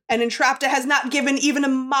 Right. And Entrapta has not given even a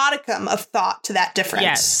modicum of thought to that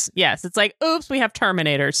difference. Yes. It's like, oops, we have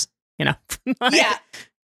Terminators, you know. Yeah.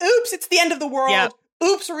 Oops, it's the end of the world. Yep.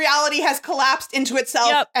 Oops, reality has collapsed into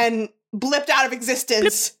itself and blipped out of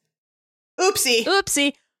existence. Blip.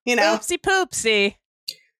 Oopsie. You know. Oopsie poopsie.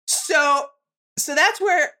 So that's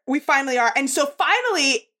where we finally are. And so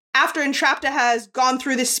finally, after Entrapta has gone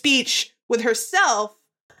through this speech with herself,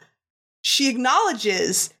 she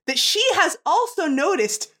acknowledges that she has also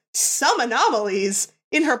noticed some anomalies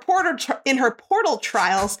in her portal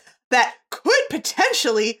trials that could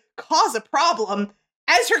potentially cause a problem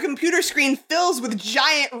as her computer screen fills with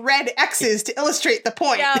giant red X's to illustrate the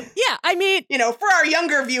point. Yeah, I mean, you know, for our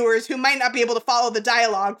younger viewers who might not be able to follow the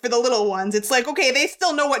dialogue, for the little ones, it's like, okay, they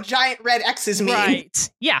still know what giant red X's mean.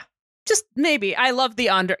 Right. Yeah. Just maybe. I love the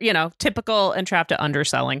typical Entrapta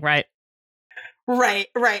underselling, right? Right.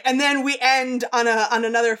 And then we end on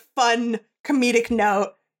another fun comedic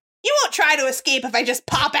note. You won't try to escape if I just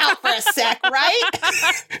pop out for a sec, right?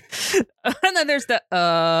 And then there's the,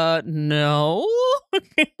 no.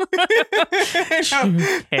 Okay.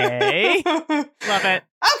 Love it.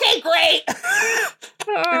 Okay, great.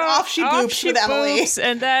 And off she boops with Emily.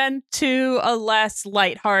 And then to a less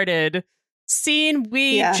lighthearted scene,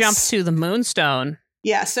 we jump to the Moonstone.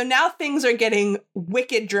 Yeah, so now things are getting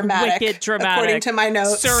wicked dramatic. According to my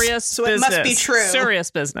notes. Serious so business. It must be true.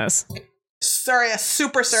 Serious business. Serious.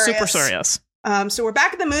 Super serious. Super serious. So we're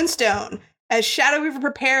back at the Moonstone as Shadow Weaver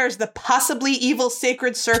prepares the possibly evil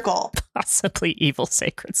Sacred Circle. Possibly evil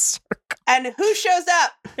Sacred Circle. And who shows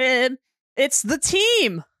up? It's the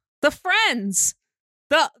team. The friends.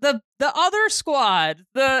 The other squad.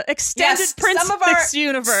 The extended Princess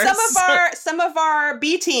universe. Some of our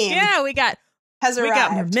B team. Yeah, we got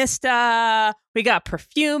Mermista, we got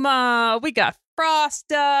Perfuma, we got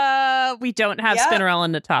Frosta. We don't have Spinnerella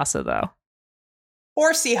and Natasa, though.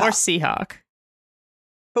 Or Seahawk.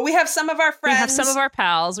 But we have some of our friends. We have some of our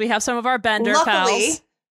pals. We have some of our Bender pals.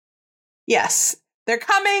 Yes. They're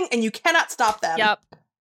coming, and you cannot stop them. Yep.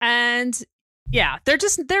 And, yeah,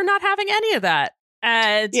 they're not having any of that.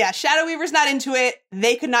 And yeah, Shadow Weaver's not into it.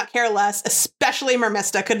 They could not care less, especially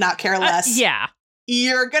Mermista could not care less. Yeah.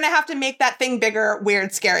 You're going to have to make that thing bigger,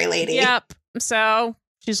 weird, scary lady. Yep. So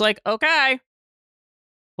she's like, okay.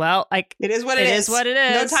 Well, it is what it is. What it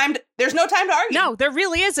is. There's no time to argue. No, there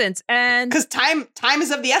really isn't. And because time is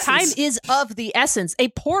of the essence. Time is of the essence. A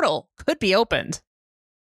portal could be opened.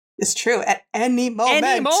 It's true. At any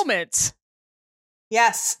moment.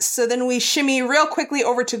 Yes. So then we shimmy real quickly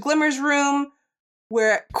over to Glimmer's room,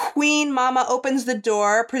 where Queen Mama opens the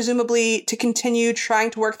door, presumably to continue trying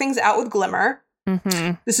to work things out with Glimmer.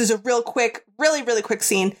 Mm-hmm. This is a really quick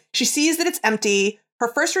scene. She sees that it's empty. Her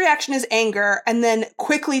first reaction is anger, and then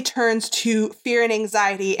quickly turns to fear and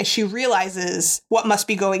anxiety as she realizes what must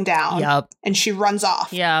be going down. Yep. And she runs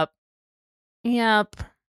off. Yep.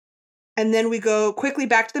 And then we go quickly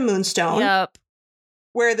back to the Moonstone. Yep.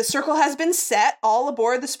 Where the circle has been set all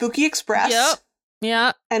aboard the Spooky Express.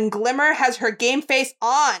 Yep. And Glimmer has her game face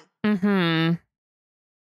on. Mm-hmm.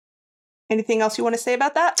 Anything else you want to say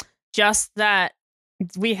about that? Just that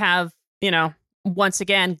we have, once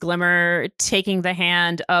again, Glimmer taking the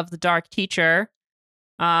hand of the Dark Teacher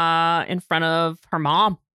in front of her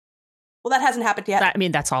mom. Well, that hasn't happened yet.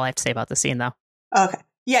 That's all I have to say about the scene, though. Okay.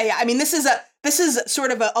 Yeah. I mean, this is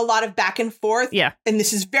sort of a lot of back and forth. Yeah. And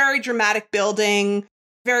this is very dramatic building,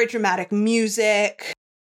 very dramatic music.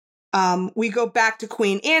 We go back to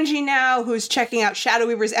Queen Angie now, who's checking out Shadow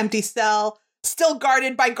Weaver's empty cell, still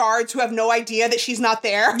guarded by guards who have no idea that she's not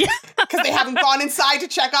there because they haven't gone inside to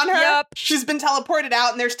check on her. Yep. She's been teleported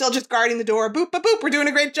out and they're still just guarding the door. Boop, boop, boop. We're doing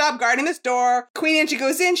a great job guarding this door. Queen Angie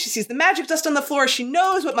goes in. She sees the magic dust on the floor. She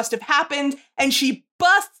knows what must have happened. And she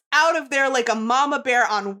busts out of there like a mama bear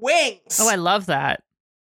on wings. Oh, I love that.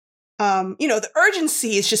 The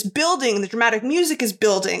urgency is just building. The dramatic music is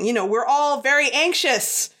building. We're all very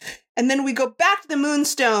anxious. And then we go back to the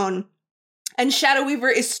Moonstone. And Shadow Weaver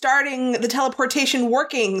is starting the teleportation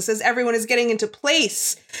workings as everyone is getting into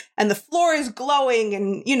place. And the floor is glowing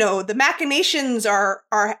and, the machinations are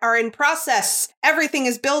in process. Everything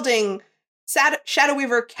is building. Shadow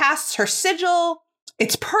Weaver casts her sigil.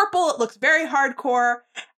 It's purple. It looks very hardcore.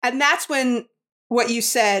 And that's when, what you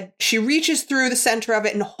said, she reaches through the center of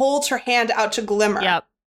it and holds her hand out to Glimmer. Yep.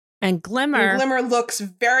 And Glimmer looks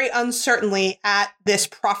very uncertainly at this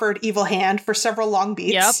proffered evil hand for several long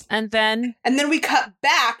beats. Yep. And then we cut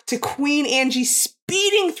back to Queen Angie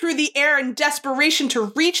speeding through the air in desperation to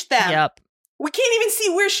reach them. Yep. We can't even see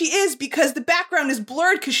where she is because the background is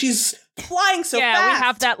blurred because she's flying so fast. Yeah, we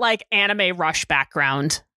have that anime rush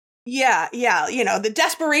background. Yeah. The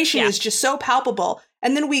desperation is just so palpable.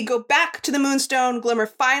 And then we go back to the Moonstone. Glimmer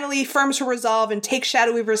finally firms her resolve and takes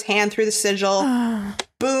Shadow Weaver's hand through the sigil.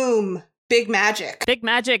 Boom. Big magic. Big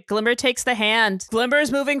magic. Glimmer takes the hand.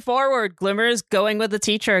 Glimmer's moving forward. Glimmer's going with the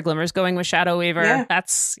teacher. Glimmer's going with Shadow Weaver. Yeah.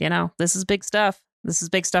 That's, this is big stuff. This is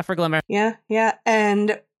big stuff for Glimmer. Yeah.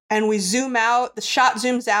 And we zoom out. The shot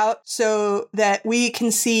zooms out so that we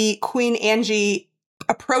can see Queen Angie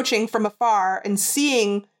approaching from afar and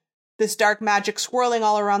seeing this dark magic swirling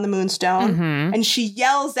all around the Moonstone. Mm-hmm. And she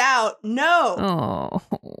yells out, "No!" Oh.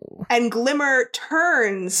 And Glimmer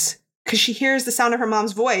turns because she hears the sound of her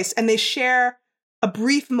mom's voice, and they share a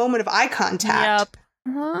brief moment of eye contact.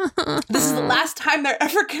 Yep. This is the last time they're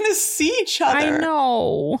ever going to see each other. I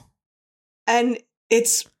know. And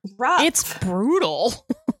it's rough. It's brutal.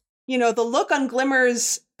 The look on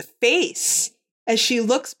Glimmer's face as she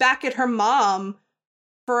looks back at her mom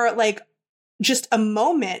for just a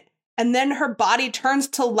moment. And then her body turns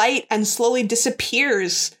to light and slowly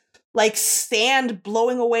disappears like sand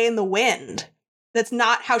blowing away in the wind. That's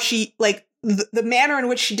not how she, the manner in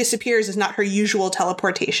which she disappears is not her usual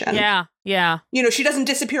teleportation. Yeah. She doesn't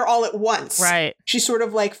disappear all at once. Right. She sort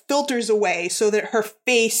of filters away so that her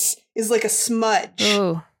face is like a smudge.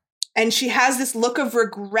 Ooh. And she has this look of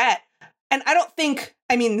regret. And I don't think,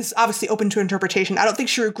 this is obviously open to interpretation. I don't think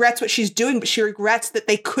she regrets what she's doing, but she regrets that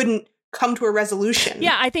they couldn't come to a resolution.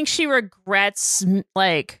 Yeah, I think she regrets, maybe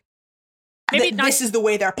not. This is the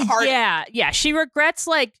way they're parting. Yeah. She regrets,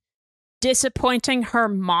 disappointing her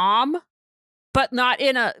mom, but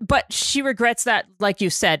but she regrets that, like you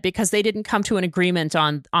said, because they didn't come to an agreement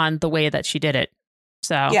on the way that she did it.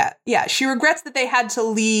 So. Yeah. She regrets that they had to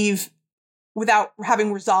leave without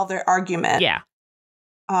having resolved their argument. Yeah.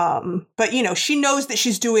 But, she knows that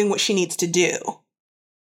she's doing what she needs to do.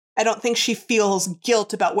 I don't think she feels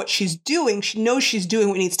guilt about what she's doing. She knows she's doing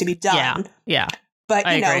what needs to be done. Yeah. But,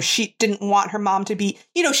 agree. She didn't want her mom to be,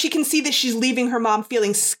 she can see that she's leaving her mom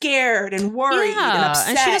feeling scared and worried and upset.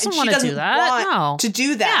 And she doesn't want to do that. To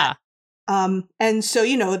do that. Yeah. And so,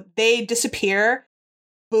 they disappear.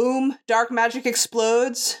 Boom. Dark magic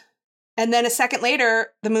explodes. And then a second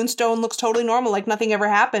later, the Moonstone looks totally normal, like nothing ever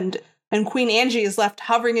happened. And Queen Angie is left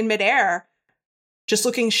hovering in midair, just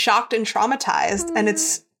looking shocked and traumatized. And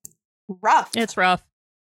it's rough. It's rough.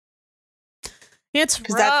 It's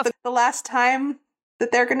because rough. that's the last time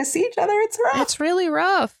that they're going to see each other. It's rough. It's really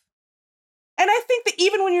rough. And I think that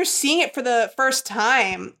even when you're seeing it for the first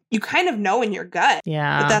time, you kind of know in your gut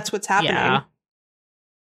that that's what's happening. Yeah.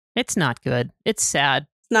 It's not good. It's sad.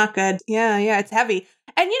 It's not good. Yeah. It's heavy.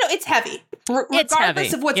 And, it's heavy.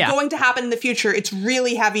 Regardless of what's going to happen in the future, it's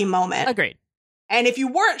really heavy moment. Agreed. And if you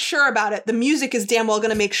weren't sure about it, the music is damn well going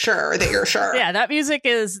to make sure that you're sure. Yeah, that music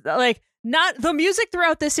is not the music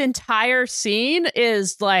throughout this entire scene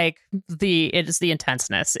is it is the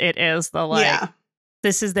intenseness. It is the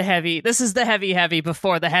this is the heavy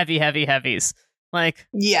before the heavy heavies.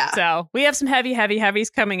 So we have some heavy heavies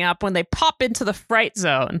coming up when they pop into the fright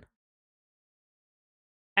zone.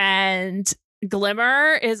 And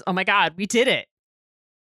Glimmer is, oh my God, we did it.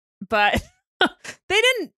 But they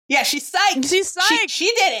didn't. Yeah, she's psyched. She's psyched. She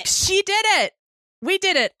did it. She did it. We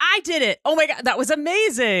did it. I did it. Oh my God, that was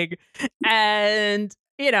amazing. And,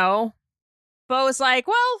 but Bo is like,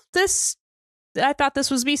 well, I thought this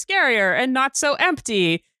was be scarier and not so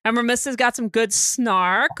empty. And Mermista's got some good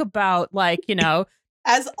snark about, like, you know,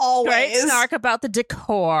 as always, right? Snark about the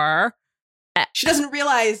decor. She doesn't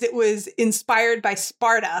realize it was inspired by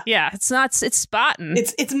Sparta. Yeah, it's Spartan.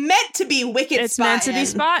 It's meant to be wicked. It's Spartan. meant to be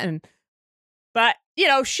Spartan. But, you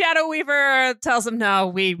know, Shadow Weaver tells him, no,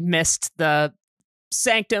 we missed the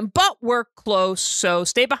sanctum, but we're close, so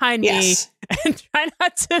stay behind me and try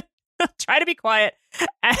to be quiet.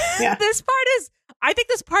 And I think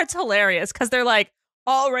this part's hilarious because they're like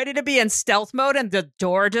all ready to be in stealth mode and the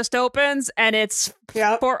door just opens and it's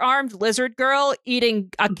four-armed lizard girl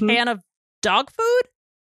eating a can of dog food.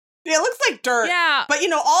 Yeah, it looks like dirt. Yeah. But, you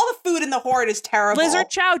know, all the food in the horde is terrible. Lizard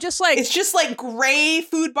Chow it's just like gray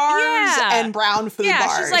food bars and brown food bars.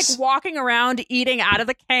 Yeah, she's like walking around eating out of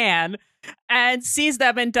the can and sees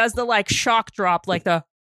them and does the like shock drop, like the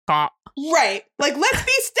pop. Right. Like, let's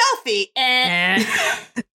be stealthy. That's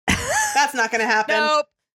not going to happen. Nope.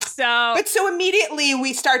 So immediately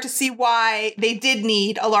we start to see why they did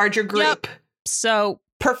need a larger group. Yep. So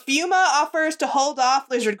Perfuma offers to hold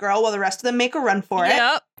off Lizard Girl while the rest of them make a run for it.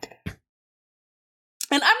 Yep.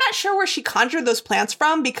 And I'm not sure where she conjured those plants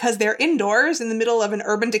from because they're indoors in the middle of an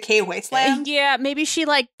urban decay wasteland. Yeah, maybe she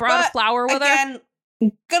like brought a flower with her.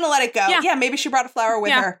 Gonna let it go. Yeah, maybe she brought a flower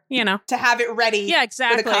with her. You know, to have it ready. Yeah,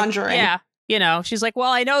 exactly. For the conjuring. Yeah. You know, she's like,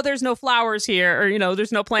 well, I know there's no flowers here, or, you know,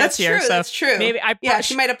 there's no plants here. So that's true. Maybe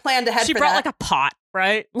she might have planned ahead. She brought like a pot,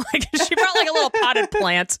 right? Like she brought like a little potted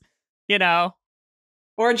plant, you know.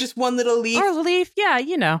 Or just one little leaf. Or a leaf, yeah,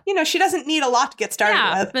 you know. You know, she doesn't need a lot to get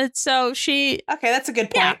started with. But so she... Okay, that's a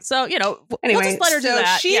good point. Yeah, so, you know, anyway, we'll just let her do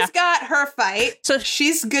that. She's got her fight, so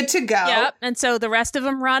she's good to go. Yep, and so the rest of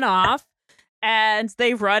them run off, and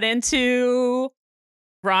they run into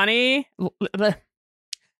Ronnie...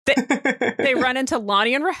 They run into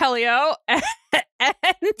Lonnie and Rogelio, and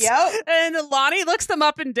Lonnie looks them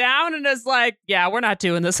up and down and is like, yeah, we're not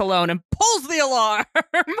doing this alone, and pulls the alarm.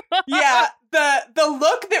 Yeah, the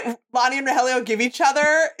look that Lonnie and Rogelio give each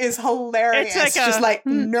other is hilarious. It's like just like,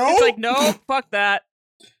 no. It's like, no, fuck that.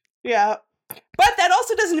 Yeah. But that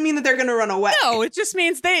also doesn't mean that they're going to run away. No, it just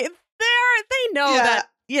means they know that,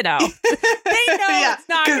 you know, they know it's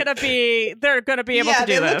not going to be, they're going to be able to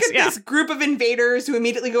do this. They look at this group of invaders who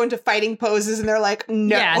immediately go into fighting poses and they're like,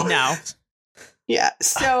 no. Yeah, no. Yeah.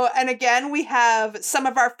 So, and again, we have some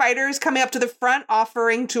of our fighters coming up to the front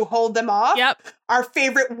offering to hold them off. Yep. Our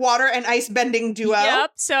favorite water and ice bending duo.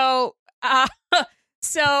 Yep. So,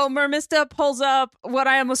 so Mermista pulls up what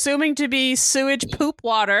I am assuming to be sewage poop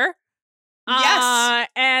water. Yes.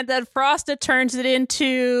 And then Frosta turns it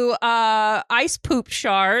into ice poop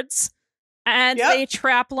shards. And they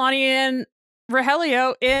trap Lonnie and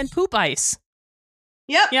Rogelio in poop ice.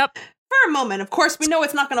 Yep. For a moment. Of course, we know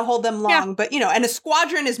it's not going to hold them long, but, you know, and a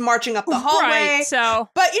squadron is marching up the hallway. Right, so.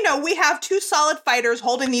 But, you know, we have two solid fighters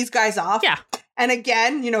holding these guys off. Yeah. And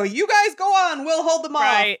again, you know, you guys go on, we'll hold them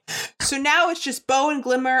off. So now it's just Bo and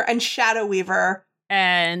Glimmer and Shadow Weaver.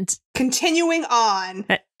 And continuing on.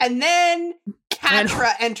 And then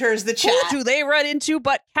Catra enters the chat. Who do they run into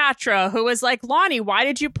but Catra, who is like, Lonnie, why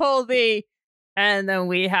did you pull the... And then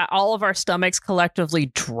we have all of our stomachs collectively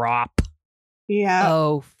drop. Yeah.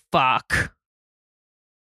 Oh, fuck.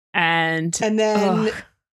 And then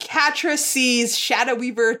Catra sees Shadow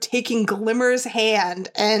Weaver taking Glimmer's hand,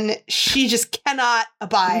 and she just cannot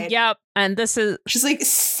abide. Yep. And she's like,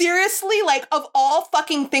 seriously? Like, of all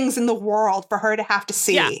fucking things in the world for her to have to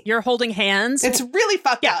see. Yeah, you're holding hands. It's really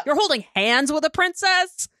fucked up. You're holding hands with a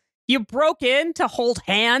princess? You broke in to hold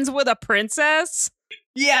hands with a princess?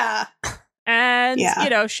 Yeah. And, you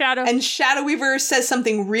know, Shadow Weaver says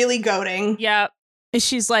something really goating. Yeah. And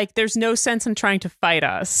she's like, there's no sense in trying to fight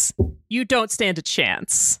us. You don't stand a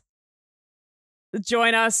chance.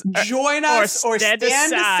 Join us or stand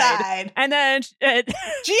aside. And then...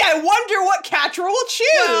 gee, I wonder what Catra will choose.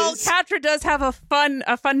 Well, Catra does have a fun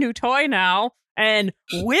new toy now. And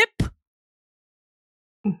whip.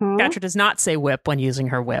 Mm-hmm. Catra does not say whip when using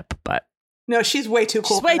her whip, but... No, she's way too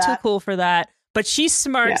cool too cool for that. But she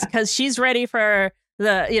smirks because she's ready for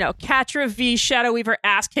the, you know, Catra v Shadow Weaver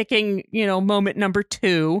ass-kicking, you know, moment number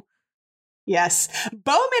 2. Yes.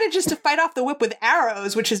 Bo manages to fight off the whip with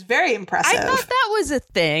arrows, which is very impressive. I thought that was a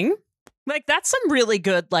thing. Like, that's some really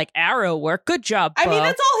good, like, arrow work. Good job, Bo. I mean,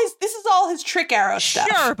 this is all his trick arrow stuff.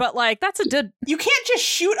 Sure, but, like, that's a good... You can't just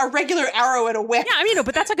shoot a regular arrow at a whip. Yeah, I mean, no,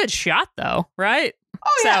 but that's a good shot, though, right?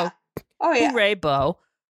 Oh, yeah. So, hooray, Bo.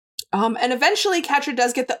 And eventually Catra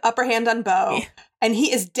does get the upper hand on Bo. and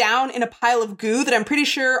he is down in a pile of goo that I'm pretty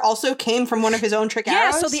sure also came from one of his own trick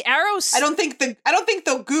arrows. Yeah, so the arrows... I don't think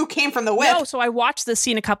the goo came from the whip. No, so I watched this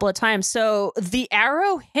scene a couple of times. So the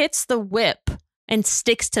arrow hits the whip and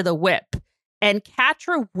sticks to the whip, and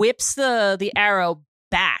Catra whips the arrow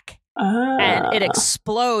back, and it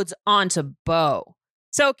explodes onto Bo.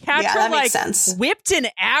 So Catra whipped an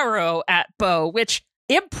arrow at Bo, which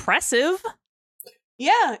impressive.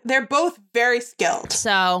 Yeah, they're both very skilled.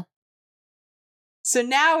 So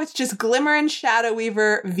now it's just Glimmer and Shadow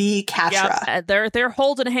Weaver v. Catra. Yep, they're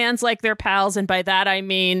holding hands like they're pals, and by that I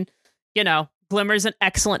mean, Glimmer's an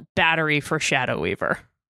excellent battery for Shadow Weaver.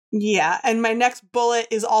 Yeah, and my next bullet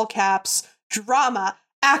is all caps, drama,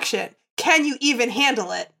 action. Can you even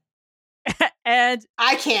handle it? And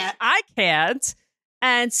I can't.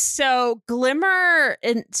 And so Glimmer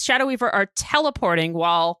and Shadow Weaver are teleporting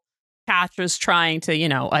while Catra's trying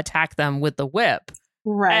to, attack them with the whip.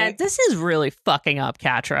 Right. And this is really fucking up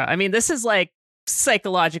Catra. I mean, this is like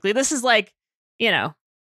psychologically, this is like,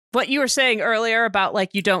 what you were saying earlier about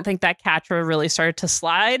like you don't think that Catra really started to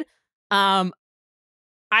slide.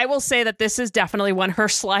 I will say that this is definitely when her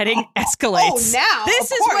sliding escalates. Oh, now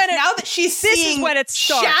this is course. when now that she's seeing when it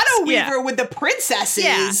starts. Shadow Weaver with the princesses.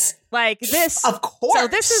 Yeah. Like this, of course. So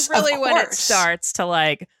this is really when it starts to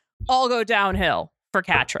like all go downhill for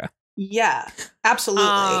Catra. Yeah,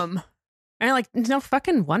 absolutely. And like no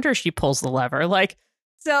fucking wonder she pulls the lever. Like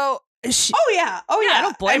so. Oh yeah. I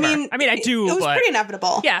don't blame her. I mean, I do. It was pretty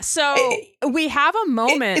inevitable. Yeah. So we have a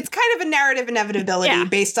moment. It's kind of a narrative inevitability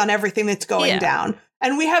based on everything that's going down.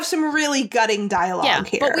 And we have some really gutting dialogue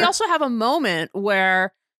here. But we also have a moment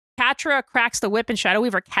where Catra cracks the whip and Shadow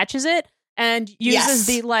Weaver catches it and uses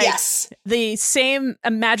the same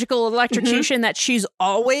magical electrocution that she's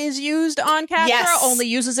always used on Catra, only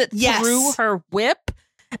uses it through her whip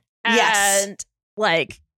and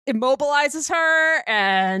like immobilizes her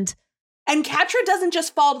and Catra doesn't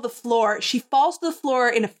just fall to the floor, she falls to the floor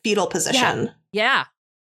in a fetal position. Yeah.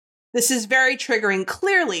 This is very triggering.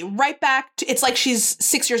 Clearly, right back to it's like she's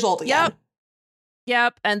 6 years old again.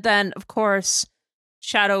 Yep. And then, of course,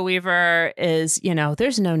 Shadow Weaver is,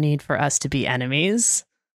 there's no need for us to be enemies.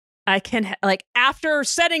 I can, after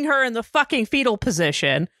setting her in the fucking fetal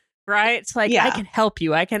position, right? It's like, I can help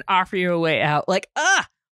you. I can offer you a way out. Like,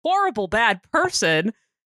 horrible, bad person.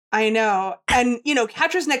 I know. And,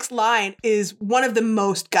 Catra's next line is one of the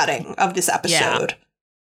most gutting of this episode. Yeah.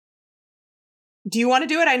 Do you want to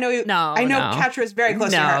do it? I know you. No, I know Catra is very close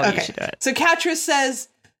to her. Okay. You should do it. So Catra says,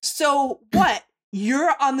 "So what?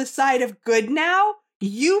 You're on the side of good now?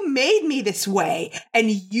 You made me this way, and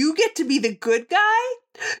you get to be the good guy?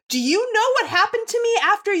 Do you know what happened to me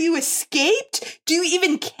after you escaped? Do you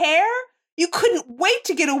even care? You couldn't wait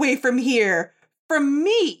to get away from here, from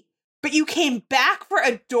me, but you came back for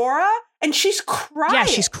Adora, and she's crying. Yeah,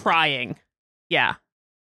 she's crying. Yeah."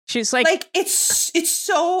 She's like it's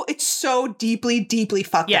so deeply, deeply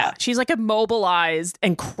fucked up. Yeah, she's like immobilized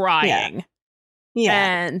and crying.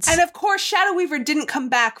 Yeah. And of course, Shadow Weaver didn't come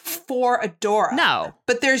back for Adora. No.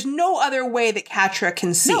 But there's no other way that Catra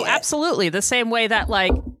can see it. No, absolutely. The same way that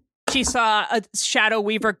like she saw a Shadow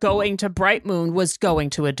Weaver going to Bright Moon was going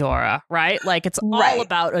to Adora, right? Like it's all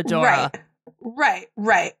about Adora.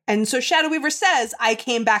 Right. And so Shadow Weaver says, I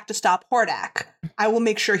came back to stop Hordak. I will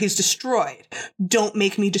make sure he's destroyed. Don't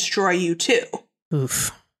make me destroy you too.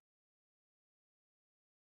 Oof.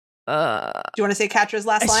 Do you want to say Catra's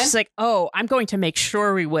last line? She's like, I'm going to make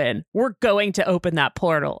sure we win. We're going to open that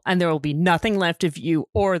portal and there will be nothing left of you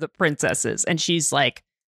or the princesses. And she's like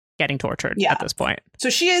getting tortured at this point. So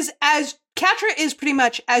Catra is pretty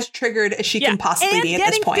much as triggered as she can possibly be at this point.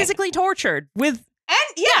 And getting physically tortured with... And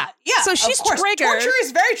yeah. So she's triggered. Torture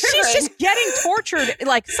is very triggering. She's just getting tortured,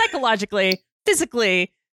 like psychologically,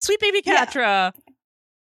 physically. Sweet baby Catra. Yeah.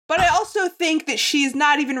 But I also think that she's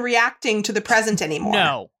not even reacting to the present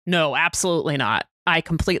anymore. No, absolutely not. I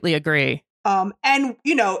completely agree. And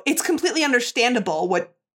it's completely understandable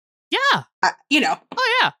what. Yeah.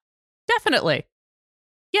 Oh yeah, definitely.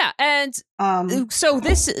 Yeah, and so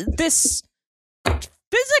this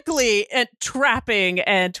physically trapping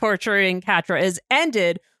and torturing Catra is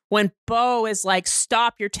ended when Bo is like,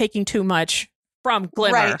 stop, you're taking too much from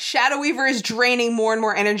Glimmer. Right. Shadow Weaver is draining more and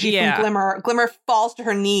more energy from Glimmer. Glimmer falls to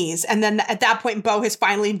her knees. And then at that point, Bo has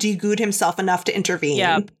finally de-gooed himself enough to intervene.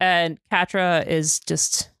 Yeah. And Catra is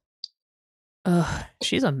just,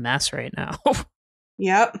 she's a mess right now.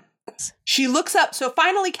 Yep. She looks up. So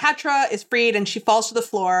finally, Catra is freed and she falls to the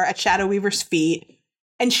floor at Shadow Weaver's feet.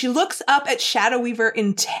 And she looks up at Shadow Weaver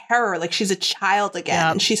in terror, like she's a child again.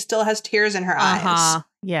 Yep. And she still has tears in her eyes.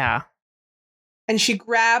 Yeah. And she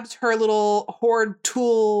grabs her little horde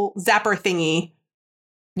tool zapper thingy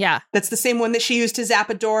Yeah. That's the same one that she used to zap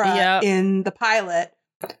Adora in the pilot.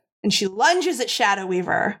 And she lunges at Shadow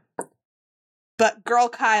Weaver. But Girl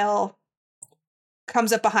Kyle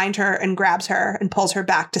comes up behind her and grabs her and pulls her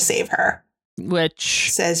back to save her.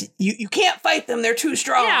 Which says, you can't fight them. They're too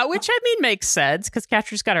strong. Yeah, which I mean makes sense because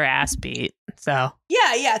Catria's got her ass beat. So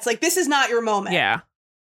yeah. It's like, this is not your moment. Yeah.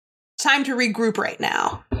 Time to regroup right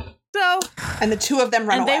now. So, and the two of them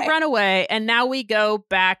run away. And they run away. And now we go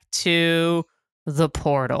back to the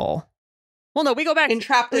portal. Well, no, we go back.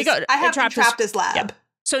 Entrapta's, I have Entrapta's lab. Yep.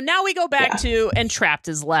 So now we go back to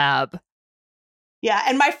Entrapta's lab. Yeah,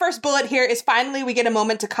 and my first bullet here is finally we get a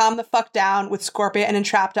moment to calm the fuck down with Scorpia and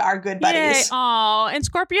Entrapta, our good buddies. Oh, and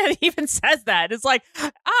Scorpia even says that. It's like,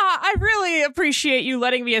 I really appreciate you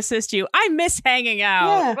letting me assist you. I miss hanging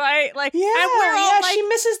out, right? Like, and we're all like, she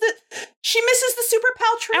misses the Super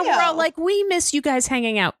Pal trio. And we're all like, we miss you guys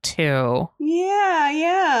hanging out too.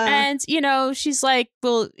 Yeah. And, you know, she's like,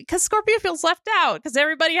 well, because Scorpia feels left out because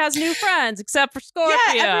everybody has new friends except for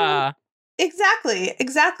Scorpia. Yeah, Exactly.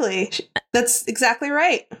 That's exactly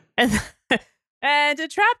right. And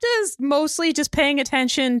Entrapta is mostly just paying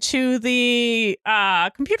attention to the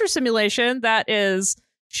computer simulation that is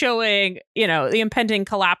showing, you know, the impending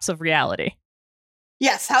collapse of reality.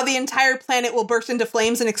 Yes, how the entire planet will burst into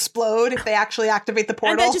flames and explode if they actually activate the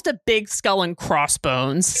portal. And then just a big skull and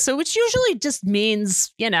crossbones. So which usually just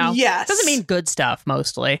means, you know, doesn't mean good stuff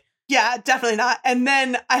mostly. Yeah, definitely not. And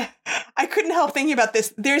then I couldn't help thinking about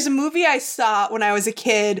this. There's a movie I saw when I was a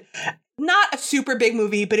kid. Not a super big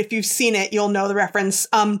movie, but if you've seen it, you'll know the reference.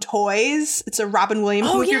 Toys. It's a Robin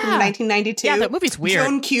Williams movie from 1992. Yeah, that movie's weird.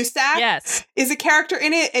 Joan Cusack is a character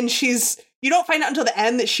in it, and you don't find out until the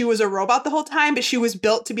end that she was a robot the whole time, but she was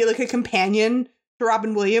built to be like a companion to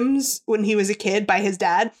Robin Williams when he was a kid by his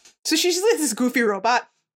dad. So she's just like this goofy robot.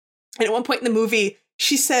 And at one point in the movie,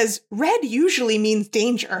 she says, red usually means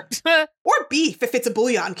danger. Or beef if it's a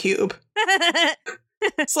bouillon cube.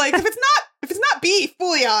 It's like, if it's not beef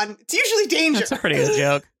bouillon, it's usually danger. That's a pretty good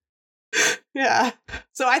joke. Yeah.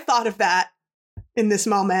 So I thought of that in this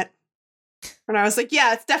moment. And I was like,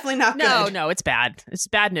 yeah, it's definitely not good. No, it's bad. It's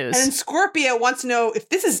bad news. And then Scorpia wants to know if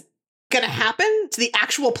this is going to happen to the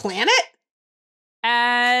actual planet.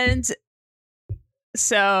 And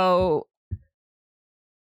so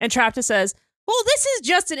Entrapta says, well, this is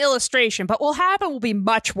just an illustration, but what will happen will be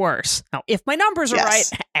much worse. Now, if my numbers are right,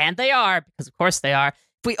 and they are, because of course they are,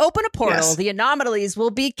 if we open a portal, the anomalies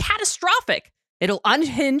will be catastrophic. It'll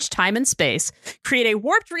unhinge time and space, create a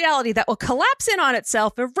warped reality that will collapse in on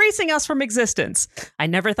itself, erasing us from existence. I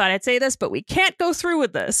never thought I'd say this, but we can't go through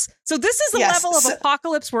with this. So this is a level of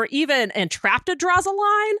apocalypse where even Entrapta draws a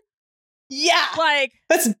line. Yeah. Like,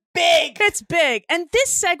 that's big. It's big. And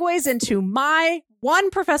this segues into my one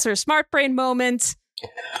Professor Smartbrain moment.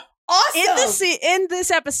 Awesome. In this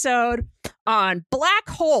episode on black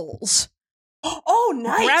holes. Oh,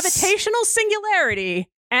 nice. Gravitational singularity.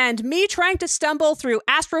 And me trying to stumble through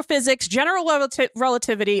astrophysics, general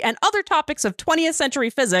relativity, and other topics of 20th century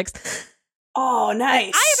physics. Oh,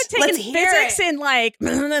 nice. I haven't taken physics in like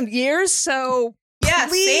years, so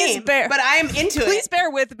please same. But I'm into it. Please bear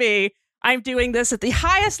with me. I'm doing this at the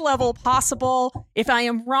highest level possible. If I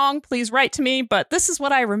am wrong, please write to me, but this is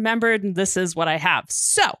what I remembered and this is what I have.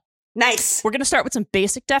 So, nice. We're going to start with some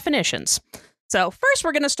basic definitions. So, first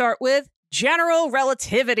we're going to start with general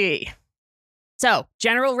relativity. So,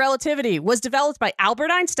 general relativity was developed by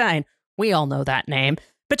Albert Einstein. We all know that name.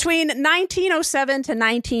 Between 1907 to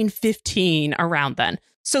 1915, around then.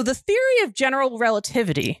 So, the theory of general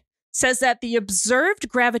relativity says that the observed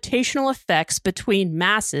gravitational effects between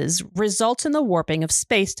masses result in the warping of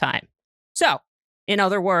space-time. So, in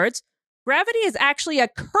other words, gravity is actually a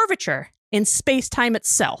curvature in space-time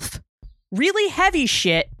itself. Really heavy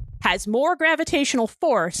shit has more gravitational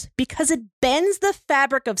force because it bends the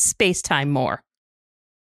fabric of space-time more.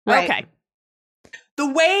 Right. Okay. The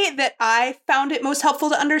way that I found it most helpful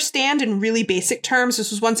to understand in really basic terms,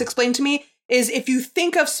 this was once explained to me, is if you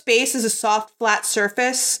think of space as a soft, flat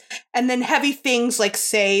surface, and then heavy things like,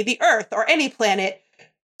 say, the Earth or any planet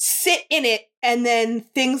sit in it, and then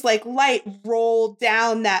things like light roll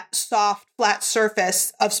down that soft, flat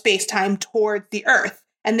surface of space-time towards the Earth.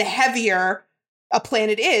 And the heavier a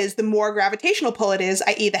planet is, the more gravitational pull it is,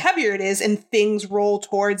 i.e. the heavier it is, and things roll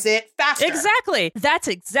towards it faster. Exactly. That's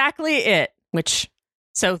exactly it.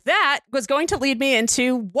 So that was going to lead me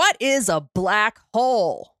into what is a black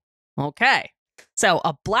hole? Okay, so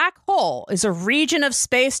a black hole is a region of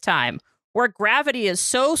space-time where gravity is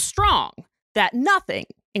so strong that nothing,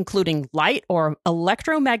 including light or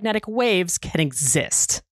electromagnetic waves, can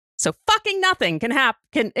exist. So fucking nothing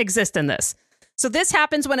can exist in this. So this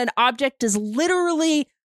happens when an object is literally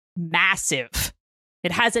massive.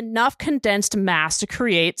 It has enough condensed mass to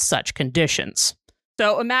create such conditions.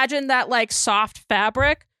 So imagine that like soft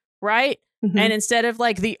fabric, right? Mhm. And instead of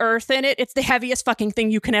like the earth in it, it's the heaviest fucking thing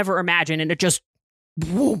you can ever imagine. And it just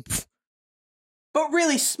whoomph. But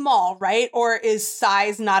really small, right? Or is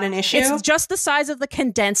size not an issue? It's just the size of the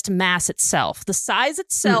condensed mass itself. The size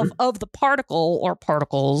itself of the particle or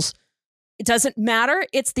particles, it doesn't matter.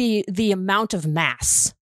 It's the amount of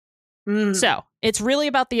mass. So it's really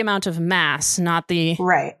about the amount of mass, not the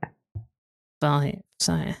right. volume.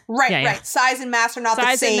 Size. Right. Size and mass are not the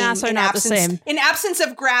same. Size and mass are not the same. In absence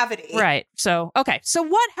of gravity. Right. So, okay. So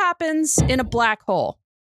what happens in a black hole?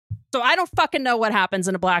 So I don't fucking know what happens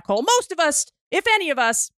in a black hole. Most of us, if any of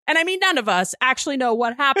us, and I mean none of us, actually know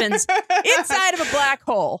what happens inside of a black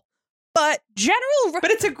hole. But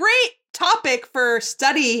it's a great topic for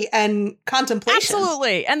study and contemplation.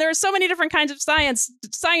 Absolutely. And there are so many different kinds of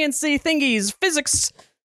science-y thingies, physics,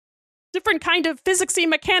 different kind of physicsy,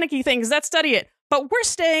 mechanic-y things that study it. But we're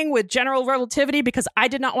staying with general relativity because I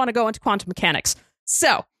did not want to go into quantum mechanics.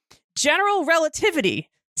 So, general relativity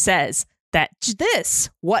says that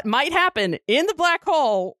what might happen in the black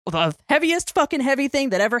hole, the heaviest fucking heavy thing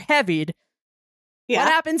that ever heavied, what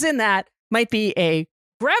happens in that might be a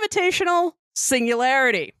gravitational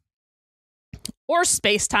singularity. Or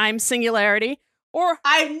space-time singularity. Or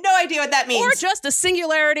I have no idea what that means. Or just a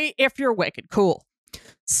singularity if you're wicked cool.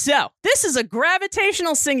 So, this is a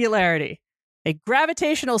gravitational singularity. A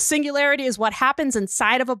gravitational singularity is what happens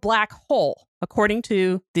inside of a black hole, according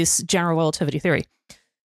to this general relativity theory.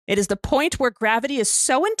 It is the point where gravity is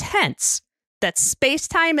so intense that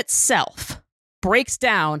space-time itself breaks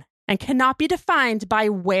down and cannot be defined by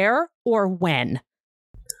where or when.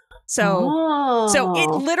 So it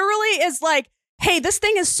literally is like, hey, this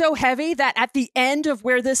thing is so heavy that at the end of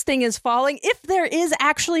where this thing is falling, if there is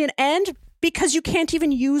actually an end, because you can't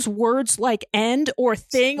even use words like end or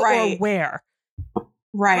thing or where.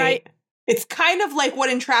 Right. It's kind of like what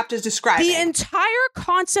Entrapped is describing. The entire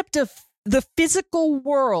concept of the physical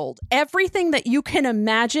world, everything that you can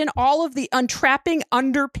imagine, all of the untrapping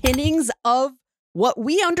underpinnings of what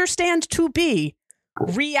we understand to be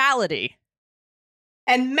reality.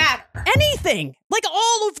 And matter. Anything. Like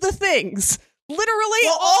all of the things. Literally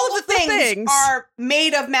all of the things are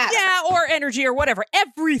made of matter. Yeah, or energy or whatever.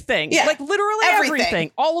 Everything. Yeah. Like literally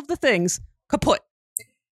everything. All of the things. Kaput.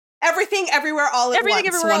 Everything, everywhere, all at once,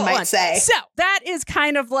 everywhere, one might say. So that is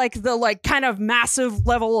kind of like the kind of massive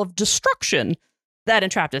level of destruction that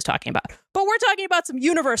Entrapped is talking about. But we're talking about some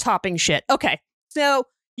universe hopping shit. Okay, so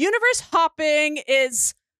universe hopping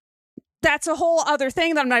that's a whole other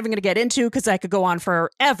thing that I'm not even going to get into because I could go on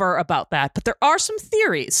forever about that. But there are some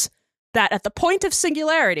theories that at the point of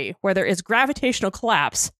singularity, where there is gravitational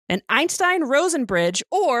collapse, an Einstein-Rosen bridge,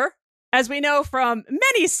 or, as we know from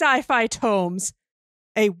many sci-fi tomes,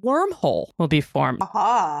 a wormhole will be formed,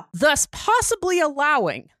 thus possibly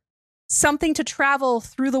allowing something to travel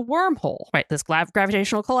through the wormhole. Right, this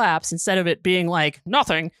gravitational collapse, instead of it being like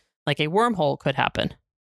nothing, like a wormhole could happen.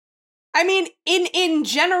 I mean, in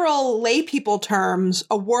general lay people terms,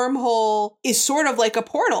 a wormhole is sort of like a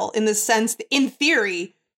portal in the sense that, in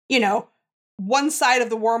theory, one side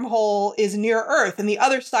of the wormhole is near Earth and the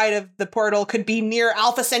other side of the portal could be near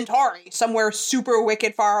Alpha Centauri, somewhere super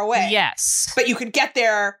wicked far away. Yes. But you could get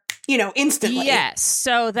there, instantly. Yes.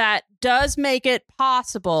 So that does make it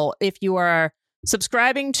possible if you are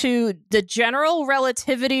subscribing to the general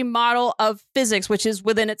relativity model of physics, which is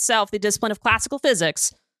within itself the discipline of classical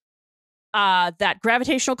physics, that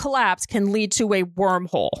gravitational collapse can lead to a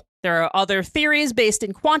wormhole. There are other theories based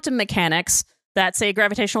in quantum mechanics that say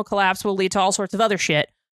gravitational collapse will lead to all sorts of other shit.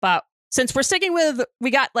 But since we're sticking with, we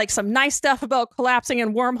got like some nice stuff about collapsing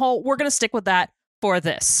and wormhole, we're going to stick with that for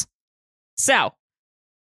this. So,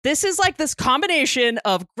 this is like this combination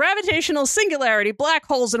of gravitational singularity, black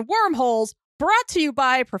holes, and wormholes brought to you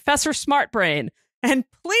by Professor Smartbrain. And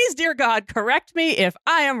please, dear God, correct me if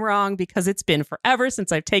I am wrong because it's been forever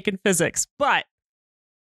since I've taken physics. But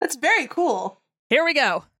that's very cool. Here we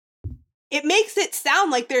go. It makes it sound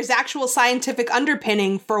like there's actual scientific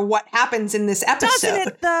underpinning for what happens in this episode. Doesn't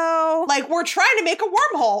it, though? Like, we're trying to make a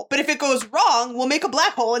wormhole, but if it goes wrong, we'll make a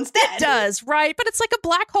black hole instead. It does, right? But it's like a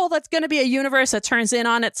black hole that's going to be a universe that turns in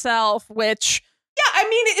on itself, which... Yeah, I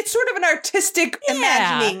mean, it's sort of an artistic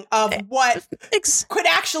imagining of what could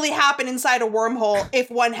actually happen inside a wormhole if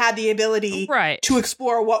one had the ability to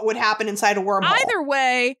explore what would happen inside a wormhole. Either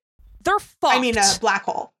way, they're fucked. I mean, a black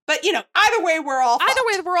hole. But, either way, we're all fucked. Either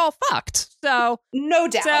way, we're all fucked. So... No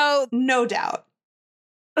doubt. No doubt.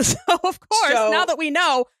 So, of course, now that we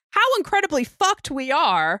know how incredibly fucked we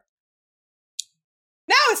are...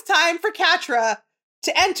 Now it's time for Katra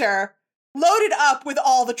to enter, loaded up with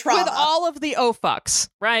all the trauma. With all of the fucks,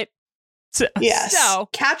 right? Yes. So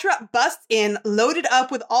Catra busts in, loaded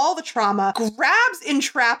up with all the trauma, grabs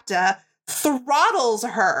Entrapta, throttles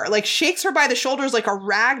her, like shakes her by the shoulders like a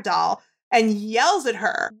rag doll, and yells at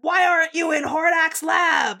her, "Why aren't you in Hordak's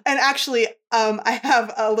lab?" And actually, I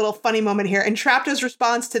have a little funny moment here. Entrapta's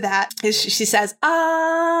response to that is she says,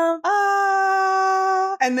 and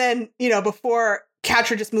then, before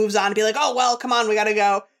Catra just moves on to be like, "Oh, well, come on, we gotta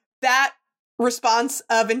go." That response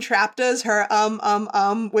of Entrapta's, her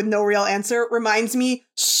with no real answer, reminds me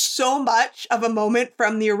so much of a moment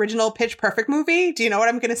from the original Pitch Perfect movie. Do you know what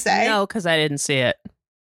I'm going to say? No, because I didn't see it.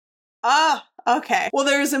 Okay. Well,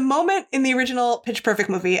 there's a moment in the original Pitch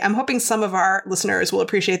Perfect movie. I'm hoping some of our listeners will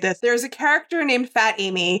appreciate this. There's a character named Fat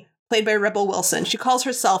Amy, played by Rebel Wilson. She calls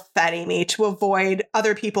herself Fat Amy to avoid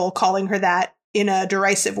other people calling her that in a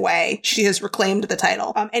derisive way. She has reclaimed the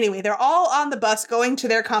title. Anyway, they're all on the bus going to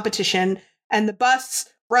their competition, and the bus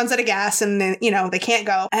runs out of gas, and then, they can't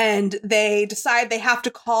go. And they decide they have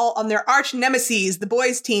to call on their arch nemesis, the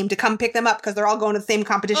boys team, to come pick them up because they're all going to the same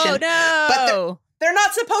competition. Oh, no! But they're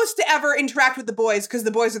not supposed to ever interact with the boys because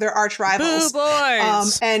the boys are their arch rivals. Boo,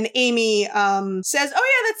 boys! And Amy says, "Oh,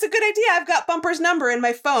 yeah, that's a good idea. I've got Bumper's number in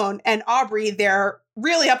my phone." And Aubrey, their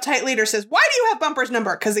really uptight leader, says, "Why do you have Bumper's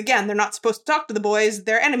number?" Because, again, they're not supposed to talk to the boys.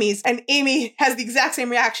 They're enemies. And Amy has the exact same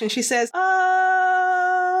reaction. She says,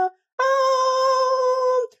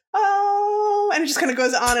 and it just kind of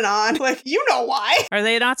goes on and on. Like, you know why. Are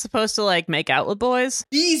they not supposed to, make out with boys?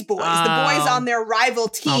 These boys, the boys on their rival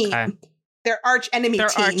team. Okay. Their arch enemy team.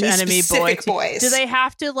 Arch enemy boys. Do they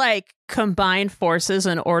have to, combine forces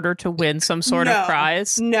in order to win some sort of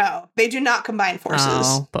prize? No, they do not combine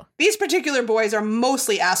forces. These particular boys are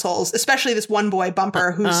mostly assholes, especially this one boy,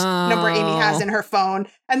 Bumper, whose number Amy has in her phone.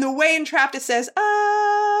 And the way Entrapta says,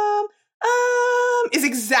 is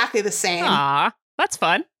exactly the same. Aw, that's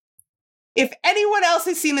fun. If anyone else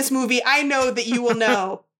has seen this movie, I know that you will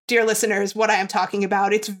know, dear listeners, what I am talking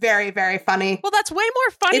about. It's very, very funny. Well, that's way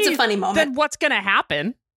more funny. It's a funny moment than what's going to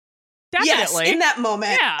happen. Definitely. Yes, in that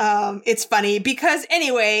moment, it's funny because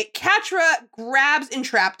anyway, Catra grabs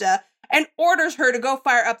Entrapta and orders her to go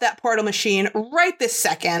fire up that portal machine right this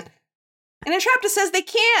second. And Entrapta says they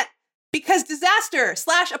can't because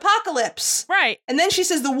disaster/apocalypse. Right. And then she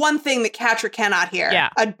says the one thing that Catra cannot hear. Yeah.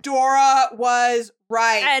 Adora was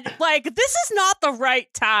right. And this is not the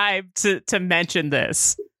right time to mention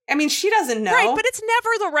this. I mean, she doesn't know. Right, but it's never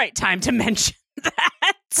the right time to mention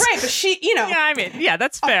that. Right, but she, Yeah, I mean, yeah,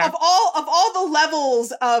 that's fair. Of all the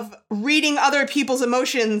levels of reading other people's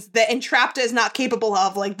emotions that Entrapta is not capable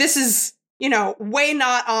of, this is, way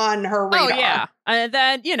not on her radar. Oh, yeah. And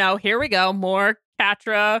then, here we go. More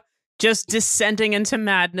Catra just descending into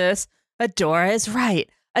madness. Adora is right.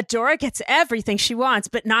 Adora gets everything she wants,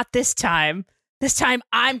 but not this time. This time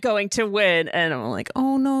I'm going to win. And I'm like,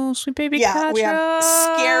 oh no, sweet baby Catra. We have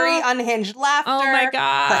scary, unhinged laughter. Oh my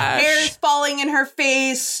gosh. Her hair's falling in her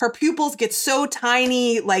face. Her pupils get so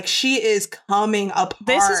tiny, she is coming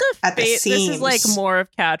apart at the seams. This is more of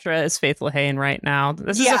Catra as Faith Lehane right now.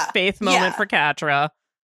 This is a Faith moment for Catra.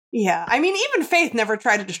 Yeah. I mean, even Faith never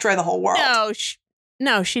tried to destroy the whole world.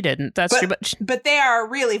 No, she didn't. That's true. But they are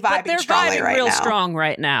really vibing strongly right now. They're vibing real strong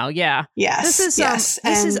right now. Yeah. Yes. This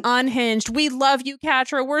is unhinged. We love you,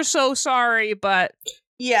 Catra. We're so sorry, but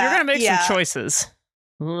you're gonna make some choices.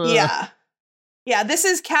 Ugh. Yeah. Yeah. This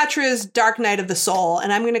is Catra's Dark Night of the Soul,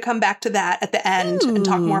 and I'm going to come back to that at the end and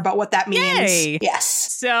talk more about what that means. Yay. Yes.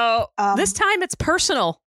 So this time it's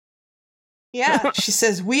personal. Yeah. She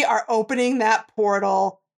says we are opening that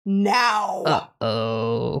portal now.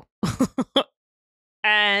 Uh-oh.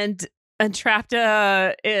 And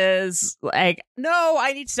Entrapta is like, no,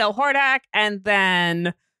 I need to tell Hordak. And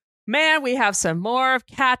then, man, we have some more of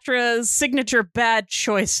Catra's signature bad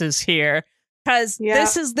choices here. Because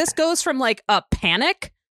this goes from a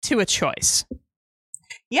panic to a choice.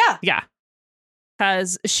 Yeah. Yeah.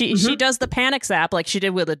 Because she does the panic zap like she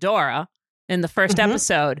did with Adora in the first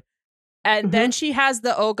episode. And then she has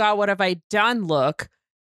the, oh God, what have I done look.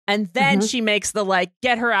 And then she makes the,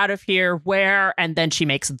 get her out of here, where, and then she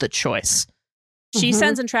makes the choice. She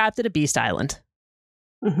sends Entrapta to Beast Island.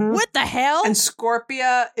 What the hell? And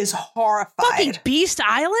Scorpia is horrified. Fucking Beast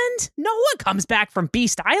Island? No one comes back from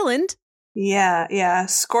Beast Island. Yeah.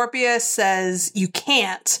 Scorpia says, you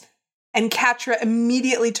can't. And Catra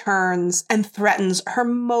immediately turns and threatens her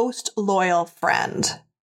most loyal friend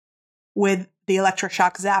with the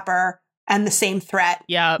electroshock zapper and the same threat.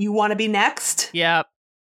 Yeah. You want to be next? Yep.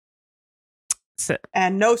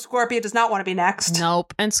 And no, Scorpia does not want to be next.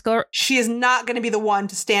 Nope. And she is not going to be the one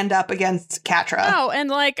to stand up against Catra. No,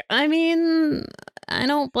 and I mean, I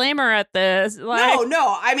don't blame her at this. Like,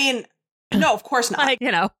 No. I mean, no, of course not. like,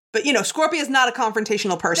 you know. But, Scorpia's not a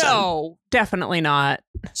confrontational person. No, definitely not.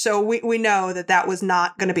 So we know that was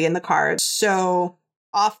not going to be in the cards. So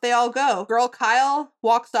off they all go. Girl Kyle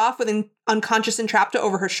walks off with an unconscious Entrapta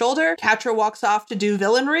over her shoulder. Catra walks off to do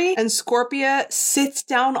villainry. And Scorpia sits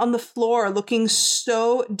down on the floor looking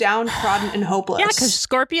so downtrodden and hopeless. Yeah, because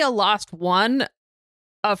Scorpia lost one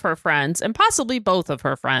of her friends and possibly both of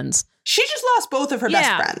her friends. She just lost both of her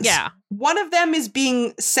best friends. Yeah. One of them is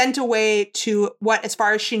being sent away to what, as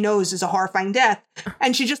far as she knows, is a horrifying death.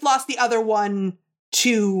 And she just lost the other one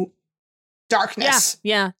to darkness.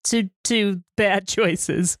 Yeah. To bad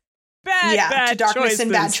choices. Bad to darkness choices.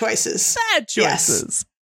 and bad choices. Bad choices. Yes.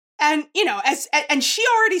 And, and she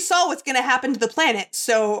already saw what's going to happen to the planet.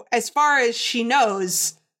 So as far as she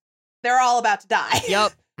knows, they're all about to die.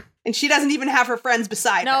 Yep. And she doesn't even have her friends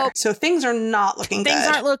beside her. So things are not looking good. Things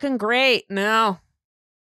aren't looking great. No.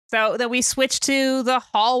 So then we switch to the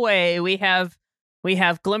hallway. We have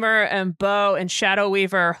Glimmer and Bow and Shadow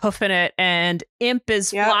Weaver hoofing it, and Imp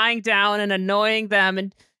is flying down and annoying them,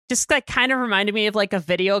 and just like kind of reminded me of like a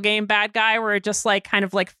video game bad guy where it just like kind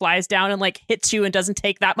of like flies down and like hits you and doesn't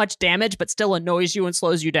take that much damage, but still annoys you and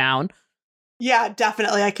slows you down. Yeah,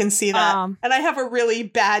 definitely. I can see that. And I have a really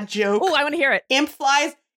bad joke. Oh, I want to hear it. Imp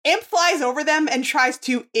flies over them and tries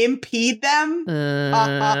to impede them.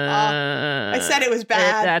 I said it was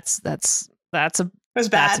bad. That's a It was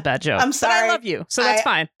bad. That's a bad joke. I'm sorry. But I love you, so that's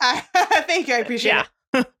fine. Thank you. I appreciate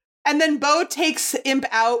it. And then Bow takes Imp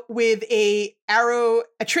out with a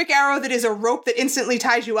trick arrow that is a rope that instantly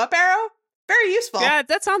ties you up arrow. Very useful. Yeah,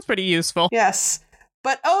 that sounds pretty useful. Yes.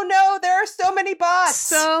 But oh no, there are so many bots.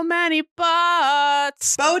 So many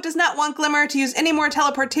bots. Bow does not want Glimmer to use any more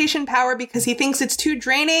teleportation power because he thinks it's too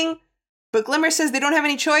draining. But Glimmer says they don't have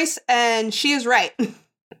any choice, and she is right.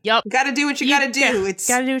 Yep. Gotta do what you gotta do. It's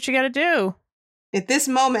gotta do what you gotta do. At this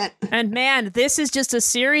moment. And man, this is just a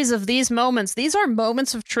series of these moments. These are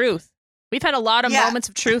moments of truth. We've had a lot of moments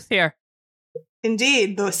of truth here.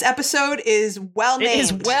 Indeed. This episode is well named. It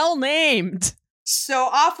is well named. So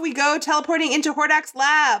off we go, teleporting into Hordak's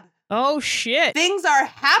lab. Oh, shit. Things are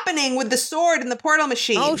happening with the sword and the portal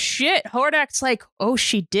machine. Oh, shit. Hordak's like, oh,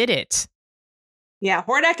 she did it. Yeah,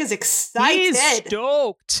 Hordak is excited. He's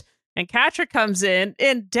stoked. And Catra comes in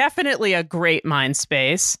definitely a great mind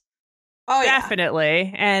space. Oh,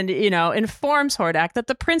 definitely. And, informs Hordak that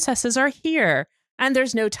the princesses are here and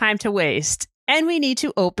there's no time to waste. And we need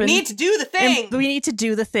to open. We need to do the thing. We need to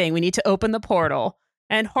do the thing. We need to open the portal.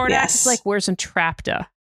 And Hordak is like, where's Entrapta?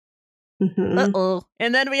 Mm-hmm. Uh-oh.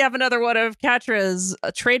 And then we have another one of Catra's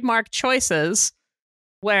trademark choices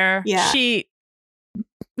where she,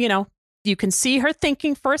 you can see her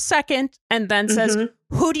thinking for a second and then says,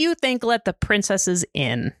 who do you think let the princesses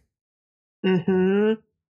in? Mm-hmm.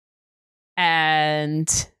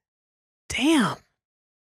 And damn.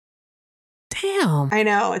 I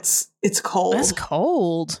know, it's cold. It's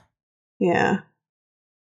cold. Yeah.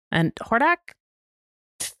 And Hordak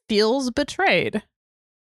feels betrayed.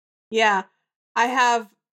 Yeah. I have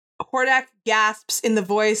Hordak gasps in the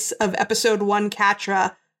voice of episode 1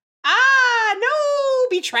 Catra. No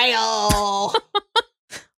betrayal.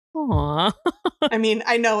 Aww. I mean,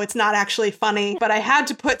 I know it's not actually funny, but I had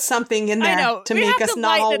to put something in there to make us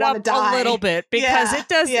not all want to die a little bit because it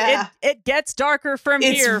does. Yeah. It gets darker from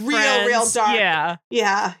here. It's real dark.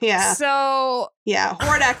 Yeah. So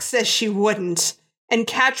Hordak says she wouldn't, and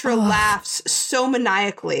Catra laughs so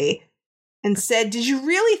maniacally and said, "Did you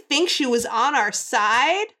really think she was on our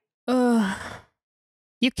side?"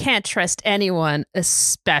 You can't trust anyone,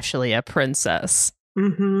 especially a princess.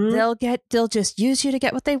 Mm-hmm. They'll just use you to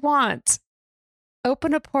get what they want.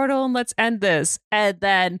 Open a portal and let's end this. And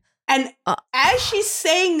then as she's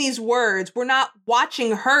saying these words, we're not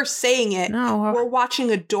watching her saying it. No, we're watching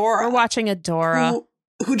Adora.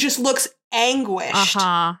 Who just looks anguished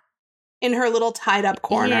in her little tied up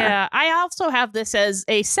corner. Yeah, I also have this as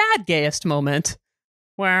a sad gayest moment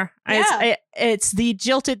where it's the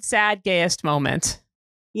jilted sad gayest moment.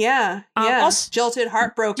 Yeah. Jilted,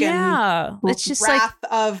 heartbroken. Yeah. It's just wrath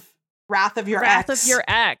of your ex. Wrath of your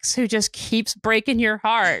ex who just keeps breaking your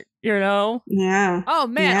heart, Yeah. Oh,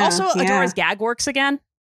 man. Yeah, also, Adora's gag works again.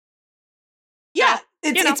 Yeah.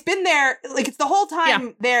 It's been there. Like, it's the whole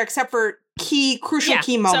time there, except for crucial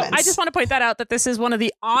key moments. So I just want to point that out, that this is one of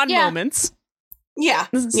the on moments. Yeah.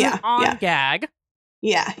 This is an on gag.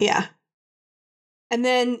 Yeah. And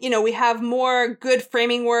then, we have more good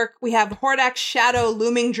framing work. We have Hordak's shadow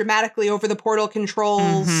looming dramatically over the portal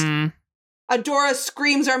controls. Mm-hmm. Adora's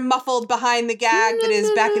screams are muffled behind the gag that is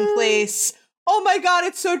back in place. oh my god,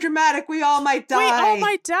 it's so dramatic. We all might die. We all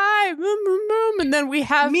might die. And then we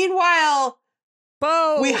have Meanwhile,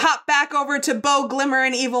 Bo. we hop back over to Bo, Glimmer,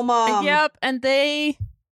 and Evil Mom. Yep, and they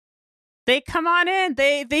come on in.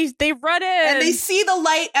 They run in. And they see the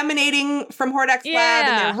light emanating from Hordak's lab,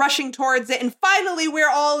 and they're rushing towards it. And finally, we're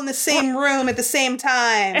all in the same room at the same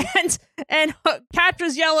time. And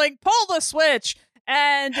Catra's yelling, "Pull the switch!"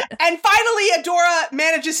 And finally, Adora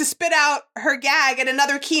manages to spit out her gag at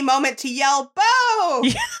another key moment to yell, "Bo!"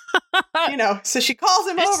 So she calls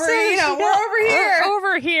him over. We're over here.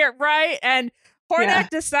 Over here, right? And Hordak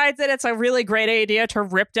decides that it's a really great idea to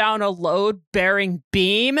rip down a load-bearing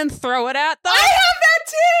beam and throw it at them. I have that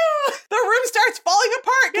too! The room starts falling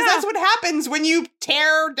apart because that's what happens when you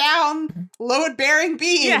tear down load-bearing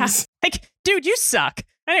beams. Yeah. Like, dude, you suck.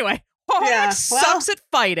 Anyway, Hordak sucks at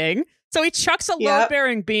fighting, so he chucks a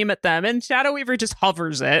load-bearing beam at them, and Shadow Weaver just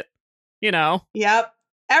hovers it, Yep.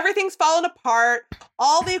 Everything's falling apart.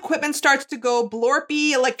 All the equipment starts to go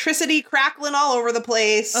blorpy, electricity crackling all over the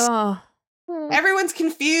place. Oh. Everyone's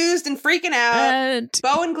confused and freaking out. And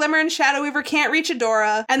Bo and Glimmer and Shadow Weaver can't reach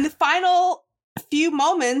Adora. And the final few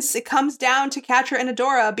moments, it comes down to Catra and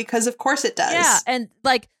Adora because of course it does. Yeah, and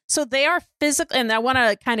so they are physical, and I want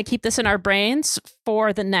to kind of keep this in our brains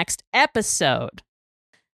for the next episode.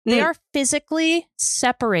 They are physically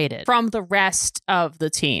separated from the rest of the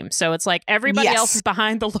team. So it's like everybody else is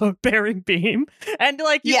behind the load-bearing beam, and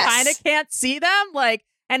you kind of can't see them.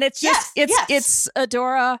 And it's just it's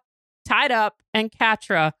Adora tied up and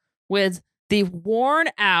Catra with the worn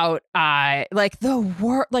out eye,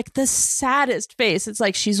 the saddest face. It's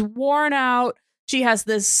like she's worn out. She has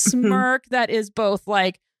this smirk that is both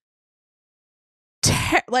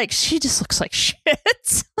she just looks like shit.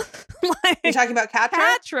 You're talking about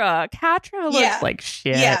Catra? Catra looks like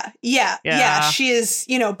shit. Yeah. She is,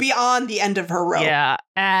 beyond the end of her rope. Yeah.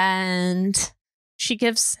 And she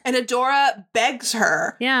gives, and Adora begs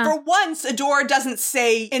her. Yeah. For once, Adora doesn't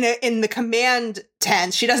say in the command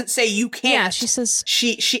tense. She doesn't say you can't. Yeah, she says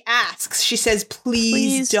she asks. She says,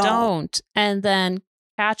 please don't. And then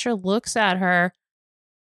Catra looks at her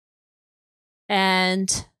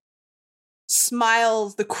and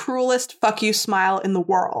smiles the cruelest fuck you smile in the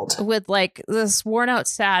world. With this worn out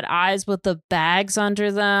sad eyes with the bags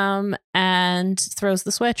under them, and throws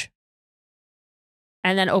the switch.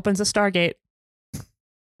 And then opens a Stargate.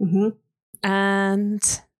 Mm-hmm. And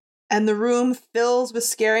the room fills with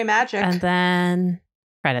scary magic. And then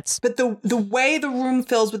credits. But the way the room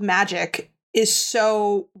fills with magic is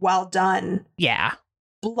so well done. Yeah.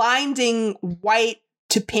 Blinding white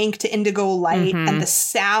to pink to indigo light, and the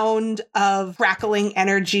sound of crackling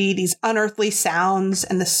energy, these unearthly sounds,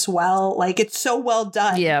 and the swell. It's so well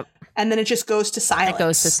done. Yep. And then it just goes to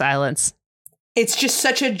silence. It's just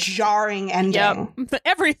such a jarring ending. Yep.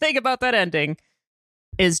 Everything about that ending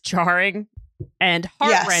is jarring and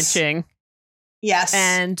heart-wrenching. Yes.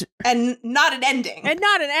 And not an ending.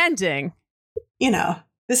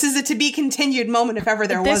 This is a to be continued moment if ever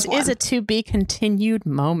there was one. This is a to be continued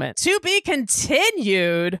moment. To be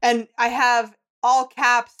continued. And I have all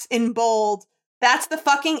caps in bold. That's the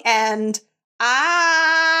fucking end.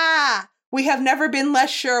 We have never been less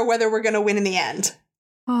sure whether we're going to win in the end.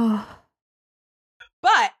 But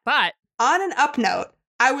on an up note,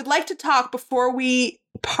 I would like to talk before we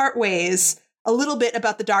part ways a little bit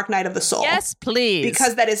about the Dark Night of the Soul. Yes, please.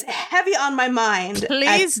 Because that is heavy on my mind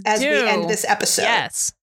as we end this episode.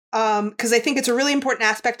 Yes. Because I think it's a really important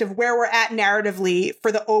aspect of where we're at narratively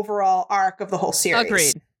for the overall arc of the whole series.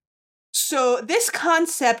 Agreed. So this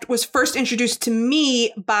concept was first introduced to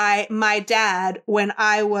me by my dad when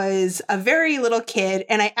I was a very little kid,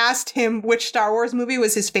 and I asked him which Star Wars movie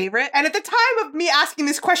was his favorite. And at the time of me asking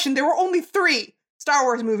this question, there were only 3 Star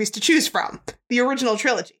Wars movies to choose from, the original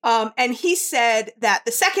trilogy. And he said that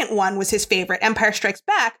the second one was his favorite, Empire Strikes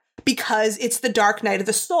Back, because it's the Dark Night of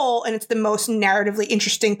the Soul and it's the most narratively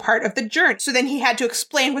interesting part of the journey. So then he had to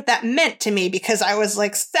explain what that meant to me because I was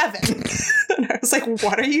 7. And I was like,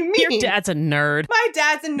 what do you mean? Your dad's a nerd. My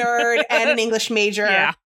dad's a nerd and an English major.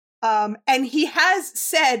 Yeah. And he has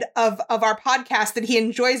said of our podcast that he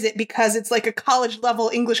enjoys it because it's like a college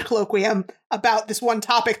level English colloquium about this one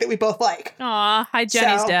topic that we both like. Aw, hi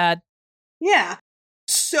Jenny's dad. Yeah.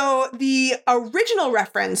 So the original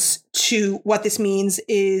reference to what this means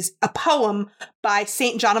is a poem by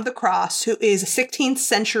Saint John of the Cross, who is a 16th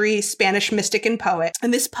century Spanish mystic and poet.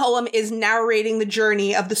 And this poem is narrating the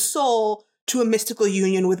journey of the soul to a mystical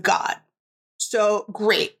union with God. So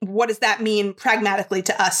great. What does that mean pragmatically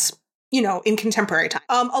to us, in contemporary time?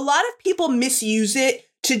 A lot of people misuse it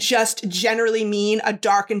to just generally mean a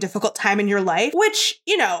dark and difficult time in your life, which,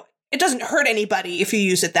 it doesn't hurt anybody if you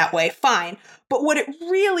use it that way, fine. But what it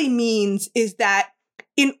really means is that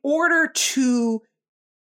in order to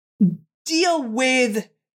deal with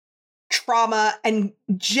trauma and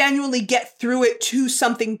genuinely get through it to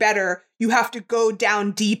something better, you have to go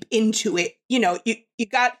down deep into it. You know, you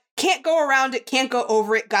can't go around it, can't go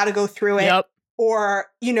over it, gotta go through it. Yep. Or,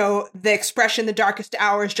 you know, the expression, the darkest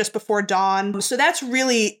hour is just before dawn. So that's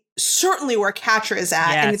really certainly where Catra is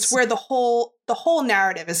at. Yes. And it's where the whole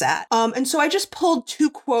narrative is at. And so I just pulled 2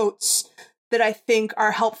 quotes that I think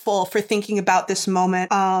are helpful for thinking about this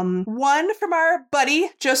moment. One from our buddy,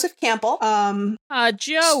 Joseph Campbell. Joey.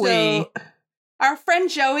 So, our friend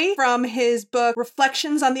Joey, from his book,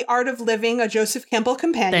 Reflections on the Art of Living, a Joseph Campbell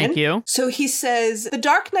companion. Thank you. So he says, the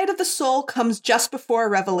dark night of the soul comes just before a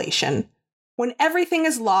revelation. When everything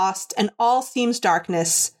is lost and all seems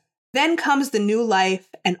darkness, then comes the new life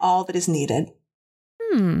and all that is needed.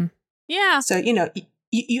 Yeah. So, you know,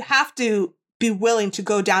 you have to be willing to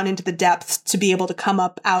go down into the depths to be able to come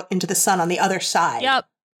up out into the sun on the other side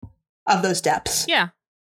of those depths. Yeah.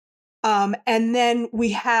 And then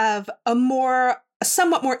we have a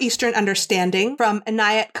somewhat more Eastern understanding from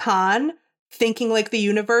Inayat Khan, Thinking Like the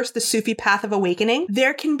Universe, the Sufi Path of Awakening.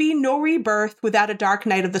 There can be no rebirth without a dark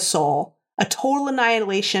night of the soul, a total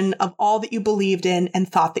annihilation of all that you believed in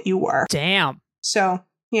and thought that you were. Damn. So,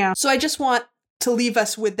 yeah. So I just want to leave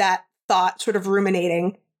us with that thought sort of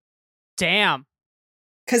ruminating. Damn.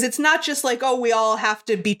 Because it's not just like, oh, we all have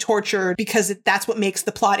to be tortured because that's what makes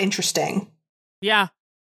the plot interesting. Yeah.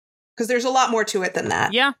 Because there's a lot more to it than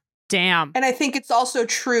that. Yeah. Damn. And I think it's also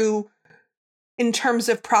true in terms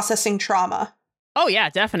of processing trauma. Oh, yeah,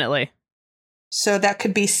 definitely. So that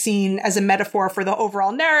could be seen as a metaphor for the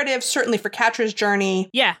overall narrative, certainly for Catra's journey.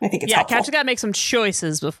 Yeah. I think it's helpful. Catra's got to make some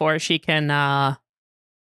choices before she can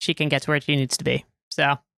get to where she needs to be.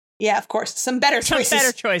 So. Yeah, of course. Some better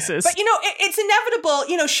choices. But, you know, it's inevitable.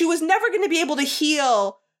 You know, she was never going to be able to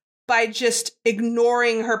heal by just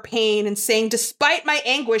ignoring her pain and saying, despite my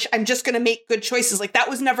anguish, I'm just going to make good choices. Like, that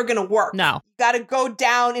was never going to work. No. You got to go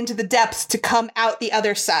down into the depths to come out the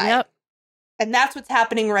other side. Yep. And that's what's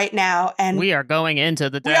happening right now. And we are going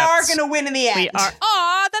into the depths. We are going to win in the end. We are.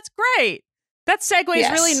 Aw, that's great. That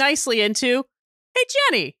segues really nicely into, hey,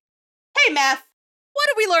 Jenny. Hey, Meth. What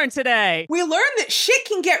did we learn today? We learned that shit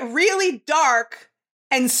can get really dark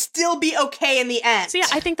and still be okay in the end. So yeah,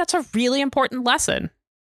 I think that's a really important lesson.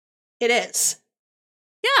 It is.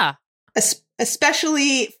 Yeah.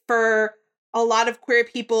 Especially for a lot of queer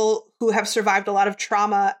people who have survived a lot of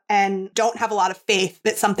trauma and don't have a lot of faith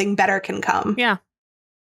that something better can come. Yeah.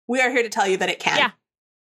 We are here to tell you that it can. Yeah.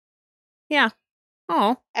 Yeah.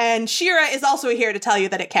 Oh. And Shira is also here to tell you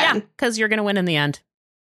that it can. Yeah, because you're going to win in the end.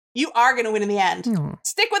 You are going to win in the end.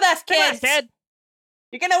 Stick with us, kids. Kid.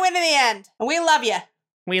 You're going to win in the end. And we love you.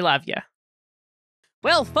 We love you.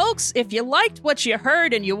 Well, folks, if you liked what you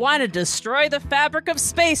heard and you want to destroy the fabric of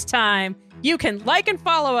space-time, you can like and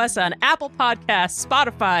follow us on Apple Podcasts,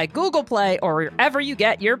 Spotify, Google Play, or wherever you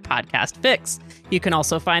get your podcast fix. You can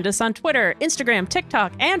also find us on Twitter, Instagram,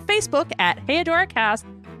 TikTok, and Facebook at HeyAdoraCast,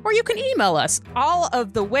 or you can email us all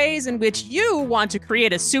of the ways in which you want to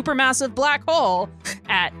create a supermassive black hole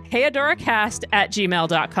at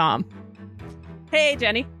heyadoracast@gmail.com. Hey,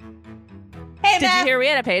 Jenny. Hey, Did you hear we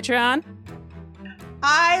had a Patreon?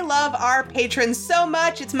 I love our patrons so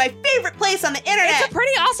much. It's my favorite place on the internet. It's a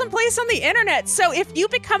pretty awesome place on the internet. So if you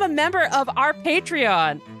become a member of our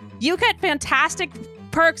Patreon, you get fantastic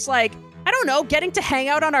perks like, I don't know, getting to hang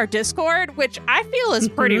out on our Discord, which I feel is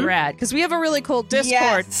pretty rad because we have a really cool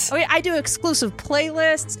Discord. Yes. I do exclusive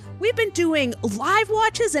playlists. We've been doing live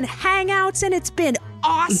watches and hangouts, and it's been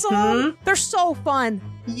awesome. They're so fun.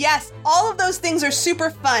 Yes, all of those things are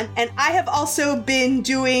super fun. And I have also been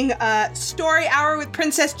doing a story hour with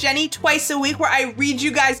Princess Jenny twice a week where I read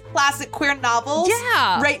you guys classic queer novels.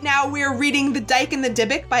 Yeah. Right now we're reading The Dyke and the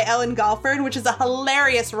Dybbuk by Ellen Galford, which is a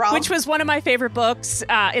hilarious romp. Which was one of my favorite books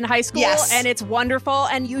in high school. Yes. And it's wonderful.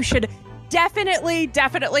 And you should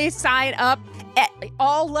definitely sign up at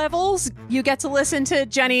all levels. You get to listen to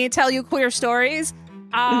Jenny tell you queer stories.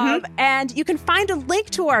 And you can find a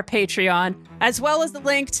link to our Patreon, as well as the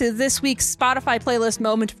link to this week's Spotify playlist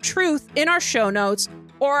Moment of Truth in our show notes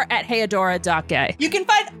or at heyadora.gay. You can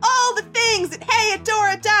find all the things at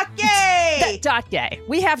heyadora.gay. .gay.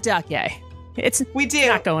 We have .gay. We do.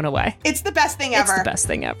 Not going away. It's the best thing ever. It's the best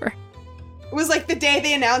thing ever. It was like the day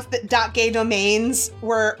they announced that .gay domains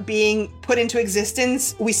were being put into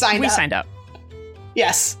existence, we signed up.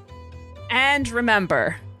 Yes. And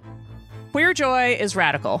remember, queer joy is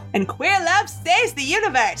radical. And queer love saves the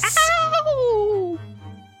universe. Ow!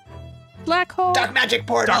 Black hole. Dark magic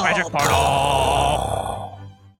portal. Dark magic portal.